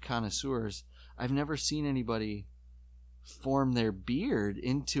hirsute connoisseurs, I've never seen anybody form their beard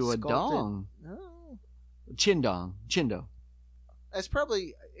into a dong. No. Chindo. That's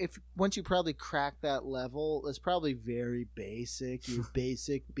probably, once you probably crack that level, it's probably very basic. Your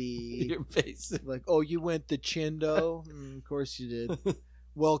basic B. Your basic. Like, oh, you went the chindo? Of course you did.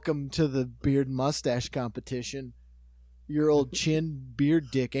 Welcome to the beard mustache competition. Your old chin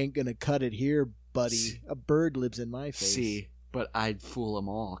beard dick ain't gonna cut it here, buddy. A bird lives in my face. See, but I'd fool them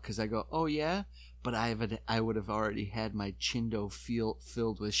all because I go, oh yeah, but I would have already had my chindo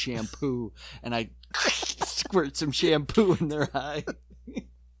filled with shampoo, and I squirt some shampoo in their eye.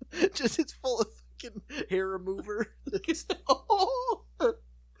 Just it's full of fucking hair remover.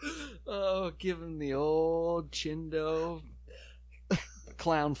 Oh, give him the old chindo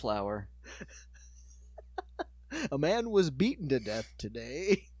clown flower. A man was beaten to death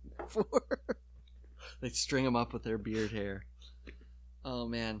today. They string him up with their beard hair. Oh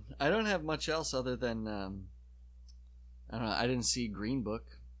man, I don't have much else other than I don't know. I didn't see Green Book.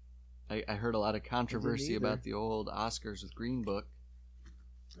 I heard a lot of controversy about the old Oscars with Green Book.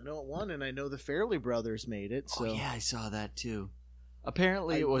 I know it won, and I know the Farrelly brothers made it. So oh yeah, I saw that too.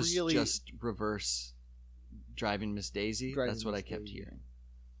 Apparently, it was just reverse Driving Miss Daisy. That's what I kept hearing.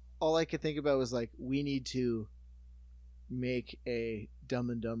 All I could think about was like, we need to make a Dumb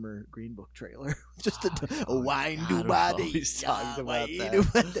and Dumber Green Book trailer. Just a wine do body.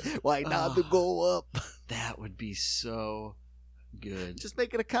 Why not to go up? That would be so good. Just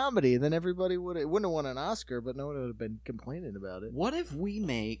make it a comedy, and then everybody wouldn't have won an Oscar, but no one would have been complaining about it. What if we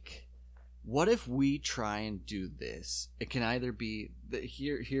try and do this? It can either be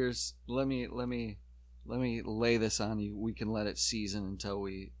here's let me lay this on you. We can let it season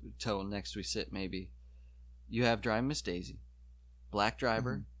until next we sit maybe. You have Drive Miss Daisy, black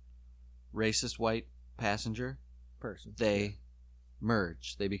driver, racist white passenger person. They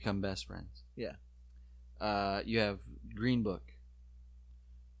merge. They become best friends. Yeah. You have Green Book.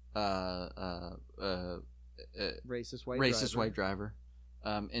 Racist white driver.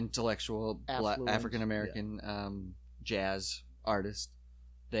 Intellectual African American jazz artist.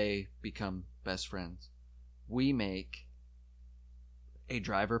 They become best friends. We make a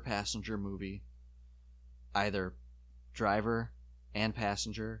driver passenger movie. Either driver and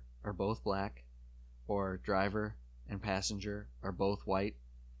passenger are both black, or driver and passenger are both white,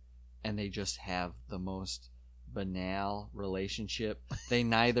 and they just have the most banal relationship. They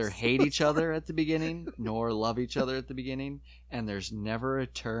neither hate each other at the beginning nor love each other at the beginning, and there's never a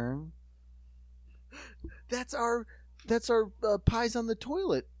turn. That's our Pies on the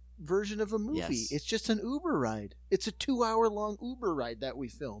Toilet version of a movie. Yes. It's just an Uber ride. It's a 2-hour-long Uber ride that we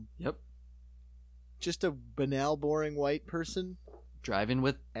film. Yep. Just a banal, boring white person driving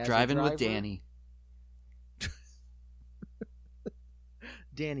with Danny.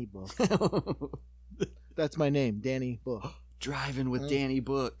 Danny Book. That's my name, Danny Book. Driving with Danny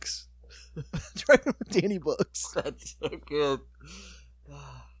Books. Driving with Danny Books. That's so good.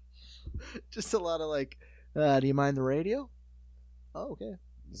 Just a lot of like, do you mind the radio? Oh, okay.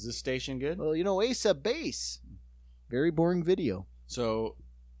 Is this station good? Well, Ace of Base. Very boring video. So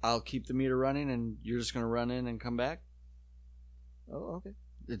I'll keep the meter running, and you're just going to run in and come back? Oh, okay.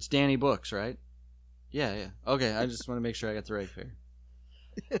 It's Danny Books, right? Yeah. Okay, I just want to make sure I got the right fare.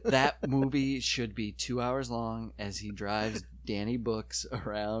 That movie should be 2 hours long as he drives Danny Books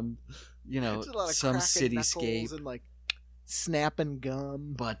around, some cityscape. And like snapping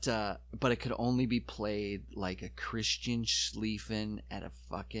gum. But it could only be played like a Christian Schlieffen at a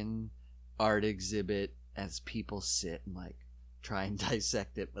fucking art exhibit as people sit and like try and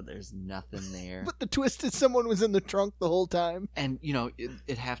dissect it, but there's nothing there. But the twist is someone was in the trunk the whole time. And,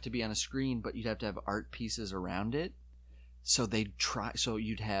 it'd have to be on a screen, but you'd have to have art pieces around it. So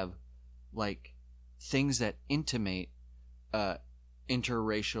you'd have, like, things that intimate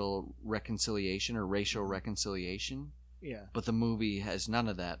interracial reconciliation or racial reconciliation. Yeah. But the movie has none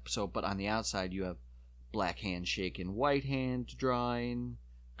of that. But on the outside, you have black hand shaking, white hand drawing,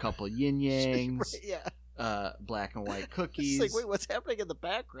 couple yin-yangs. Right, yeah. Black and white cookies. It's like, wait, what's happening in the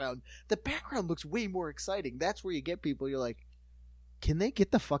background? The background looks way more exciting. That's where you get people. You're like, can they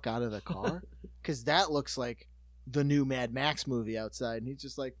get the fuck out of the car? Because that looks like the new Mad Max movie outside. And he's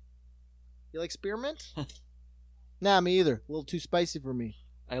just like, you like spearmint? Nah, me either. A little too spicy for me.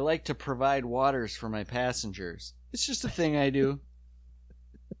 I like to provide waters for my passengers. It's just a thing I do.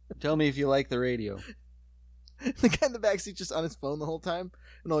 Tell me if you like the radio. The guy in the backseat just on his phone the whole time,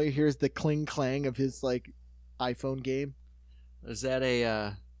 and all you hear is the cling clang of his like iPhone game. Is that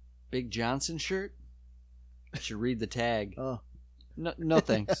a Big Johnson shirt? I should read the tag. Oh, no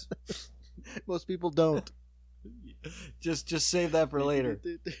thanks. Most people don't. Just save that for later.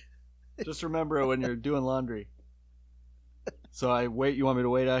 Just remember it when you're doing laundry. So I wait. You want me to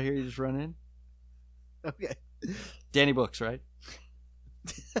wait out here? You just run in. Okay. Danny Books, right?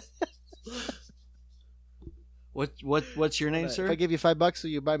 What's your name, sir? If I give you $5, will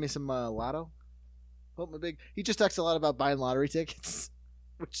you buy me some lotto? He just talks a lot about buying lottery tickets.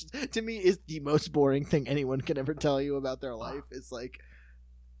 which to me is the most boring thing anyone can ever tell you about their life. Is like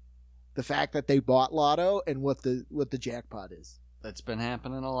the fact that they bought Lotto and what the jackpot is. That's been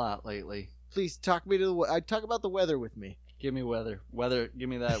happening a lot lately. Please talk about the weather with me. Give me weather. Give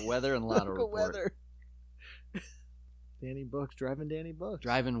me that weather and Lotto report. Weather. Danny Books, driving Danny Books.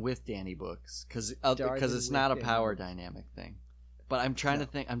 Driving with Danny Books, because it's not a power dynamic thing. But I'm trying to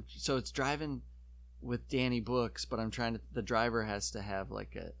think. So it's driving with Danny Books, but I'm trying to. The driver has to have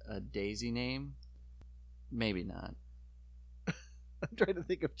like a Daisy name. Maybe not. I'm trying to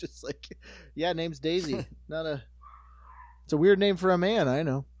think of just like, name's Daisy. It's a weird name for a man. I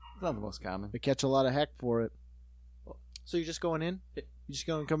know. It's not the most common. They catch a lot of heck for it. So you're just going in? You just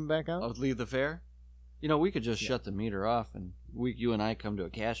going coming back out? I'll leave the fare. We could just shut the meter off and you and I come to a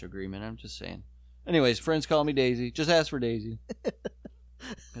cash agreement. I'm just saying. Anyways, friends call me Daisy. Just ask for Daisy.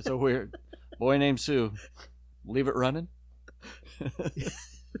 It's so weird. Boy named Sue. Leave it running. He's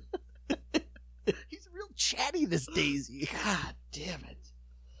real chatty, this Daisy. God damn it.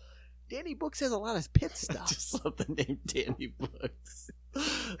 Danny Books has a lot of pit stuff. I just love the name Danny Books.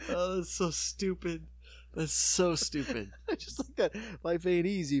 Oh, that's so stupid. That's so stupid. I just like that. Life ain't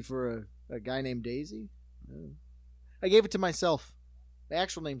easy for a guy named Daisy. I gave it to myself. My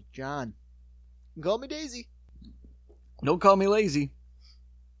actual name's John. You can call me Daisy. Don't call me lazy.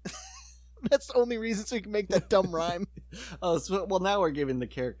 That's the only reason so you can make that dumb rhyme. Well, now we're giving the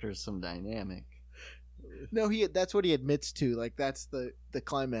characters some dynamic. No, that's what he admits to. Like, that's the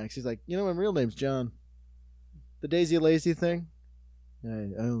climax. He's like, my real name's John. The Daisy Lazy thing?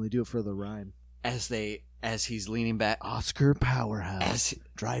 I only do it for the rhyme. As he's leaning back, Oscar Powerhouse,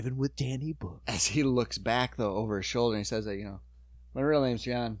 driving with Danny Books. As he looks back though over his shoulder, and he says that my real name's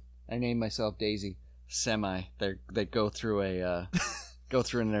John. I named myself Daisy. They go through an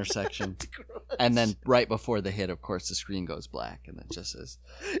intersection, and then right before the hit, of course, the screen goes black, and it just says.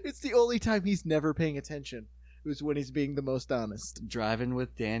 It's the only time he's never paying attention. It was when he's being the most honest. Driving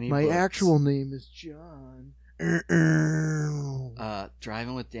with Danny. My Books. actual name is John.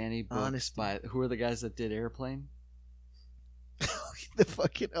 Driving with Danny Books. Honesty. By who are the guys that did Airplane? The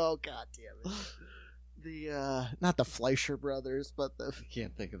fucking god damn it! The not the Fleischer brothers, but the I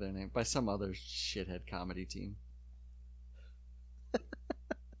can't think of their name. By some other shithead comedy team.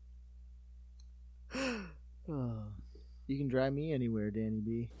 You can drive me anywhere, Danny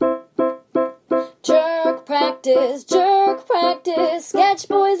B. Jerk practice, sketch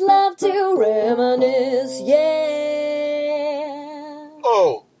boys love to reminisce, yeah.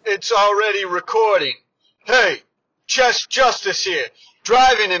 Oh, it's already recording. Hey, Chess Justice here,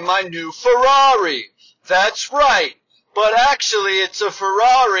 driving in my new Ferrari. That's right, but actually it's a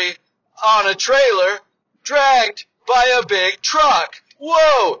Ferrari on a trailer dragged by a big truck.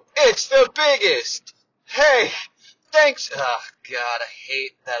 Whoa, it's the biggest. Hey, thanks. Oh, God, I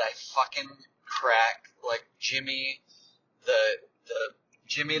hate that I fucking crack like Jimmy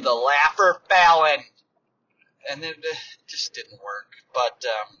the Laugher Fallon. And it just didn't work. But,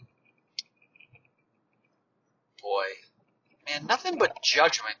 boy. Man, nothing but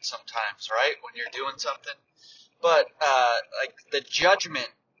judgment sometimes, right? When you're doing something. But, like, the judgment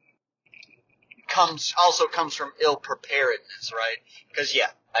comes from ill preparedness, right? Because,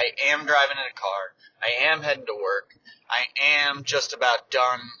 yeah, I am driving in a car. I am heading to work. I am just about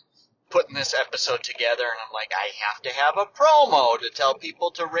done putting this episode together, and I'm like, I have to have a promo to tell people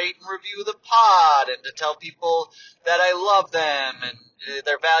to rate and review the pod, and to tell people that I love them, and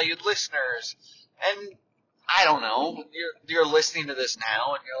they're valued listeners. And I don't know, you're listening to this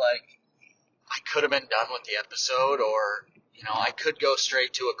now, and you're like, I could have been done with the episode, or, I could go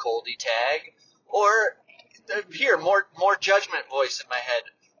straight to a Coldie tag, or, here, more judgment voice in my head,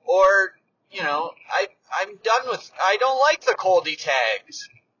 or, I'm done with, I don't like the Coldie tags.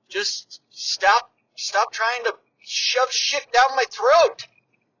 Just stop trying to shove shit down my throat.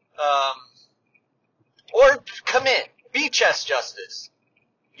 Or come in. Be Chess Justice.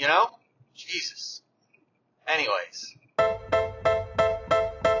 Jesus. Anyways.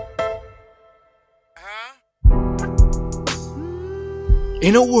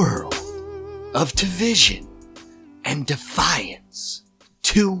 In a world of division and defiance,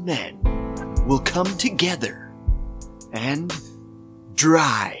 two men will come together and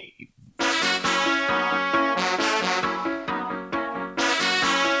drive.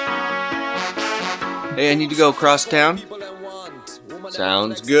 Hey, I need to go across town.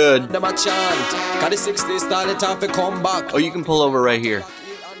 Sounds good. Oh, you can pull over right here.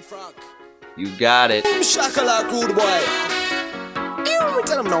 You got it.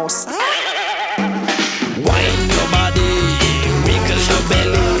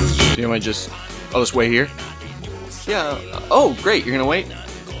 You might just... Oh, this way here? Yeah. Oh, great. You're gonna wait?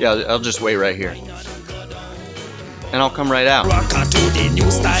 Yeah, I'll just wait right here. And I'll come right out. Rock to the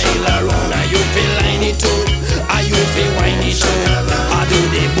new style around. Are you feel line it too? Are you feel whine it too? I do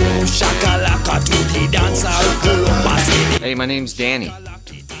the boom shakalaka to the dancer. Pull up a Hey, my name's Danny.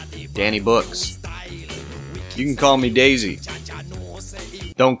 Danny Books. You can call me Daisy.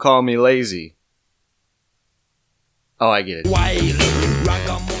 Don't call me lazy. Oh, I get it. wild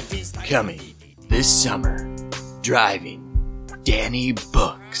ragamuffin style. Coming this summer, driving Danny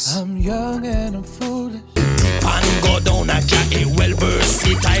Books. I'm young and I'm foolish. And go down a cat a well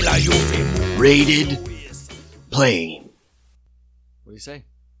versatile. Are you feel Rated Plane. What do you say?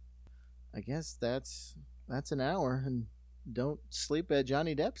 I guess that's an hour, and don't sleep at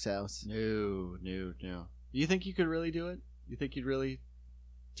Johnny Depp's house. No. You think you could really do it? You think you'd really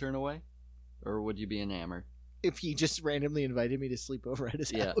turn away? Or would you be enamored? If he just randomly invited me to sleep over at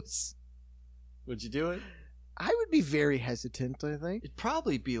his Yeah. house, Would you do it? I would be very hesitant, I think. It'd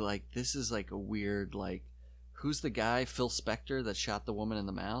probably be like, this is like a weird, like, who's the guy, Phil Spector, that shot the woman in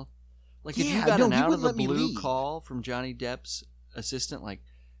the mouth? Like, if you Yeah, got no, an he out of wouldn't the let me blue leave. call from Johnny Depp's assistant, like,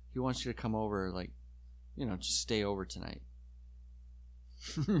 he wants you to come over, like, you know, just stay over tonight.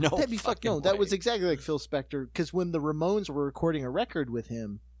 No, That'd be fucking no. That way. was exactly like Phil Spector. Because when the Ramones were recording a record with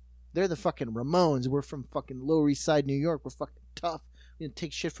him, they're the fucking Ramones. We're from fucking Lower East Side, New York. We're fucking tough. We didn't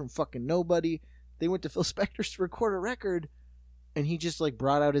take shit from fucking nobody. They went to Phil Spector's to record a record, and he just like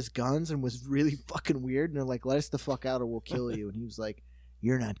brought out his guns and was really fucking weird. And they're like, "Let us the fuck out, or we'll kill you." And he was like,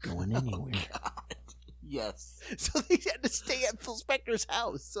 "You're not going anywhere." Yes. So they had to stay at Phil Spector's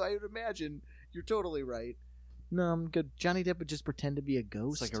house. So I would imagine you're totally right. No, I'm good. Johnny Depp would just pretend to be a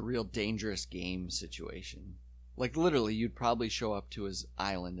ghost. It's like a real dangerous game situation. Like, literally, you'd probably show up to his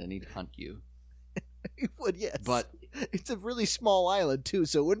island and he'd hunt you. He would, yes. But it's a really small island too,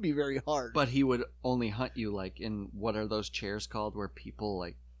 so it wouldn't be very hard. But he would only hunt you, like, in what are those chairs called where people,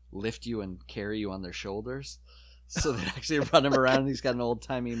 like, lift you and carry you on their shoulders? So they actually run him around and he's got an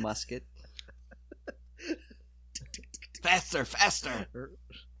old-timey musket. Faster, faster!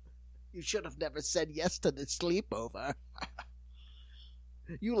 You should have never said yes to the sleepover.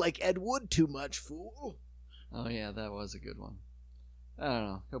 You like Ed Wood too much, fool. Oh, yeah, that was a good one. I don't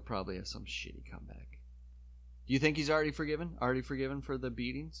know. He'll probably have some shitty comeback. Do you think he's already forgiven? Already forgiven for the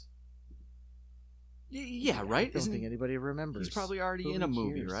beatings? Yeah, right? I don't think anybody remembers. He's probably already Who in a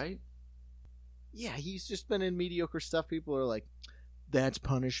movie, cares? right? Yeah, he's just been in mediocre stuff. People are like, that's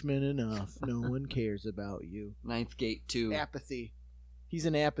punishment enough. No one cares about you. Ninth Gate 2. Apathy. He's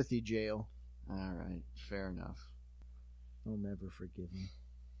in apathy jail. All right, fair enough. I'll never forgive him.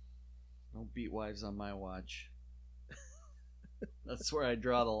 Don't beat wives on my watch. That's where I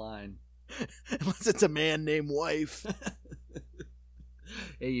draw the line. Unless it's a man named Wife.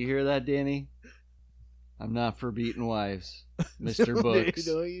 Hey, you hear that, Danny? I'm not for beating wives, Mr. Books.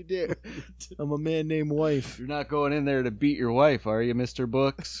 No, you dare. I'm a man named Wife. You're not going in there to beat your wife, are you, Mr.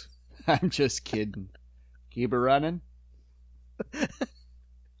 Books? I'm just kidding. Keep it running.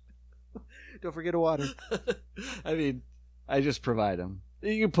 Don't forget water. I mean, I just provide them.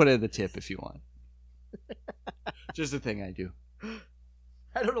 You can put in the tip if you want. Just a thing I do.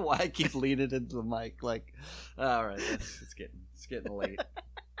 I don't know why I keep leaning into the mic. Like, all right, it's getting late.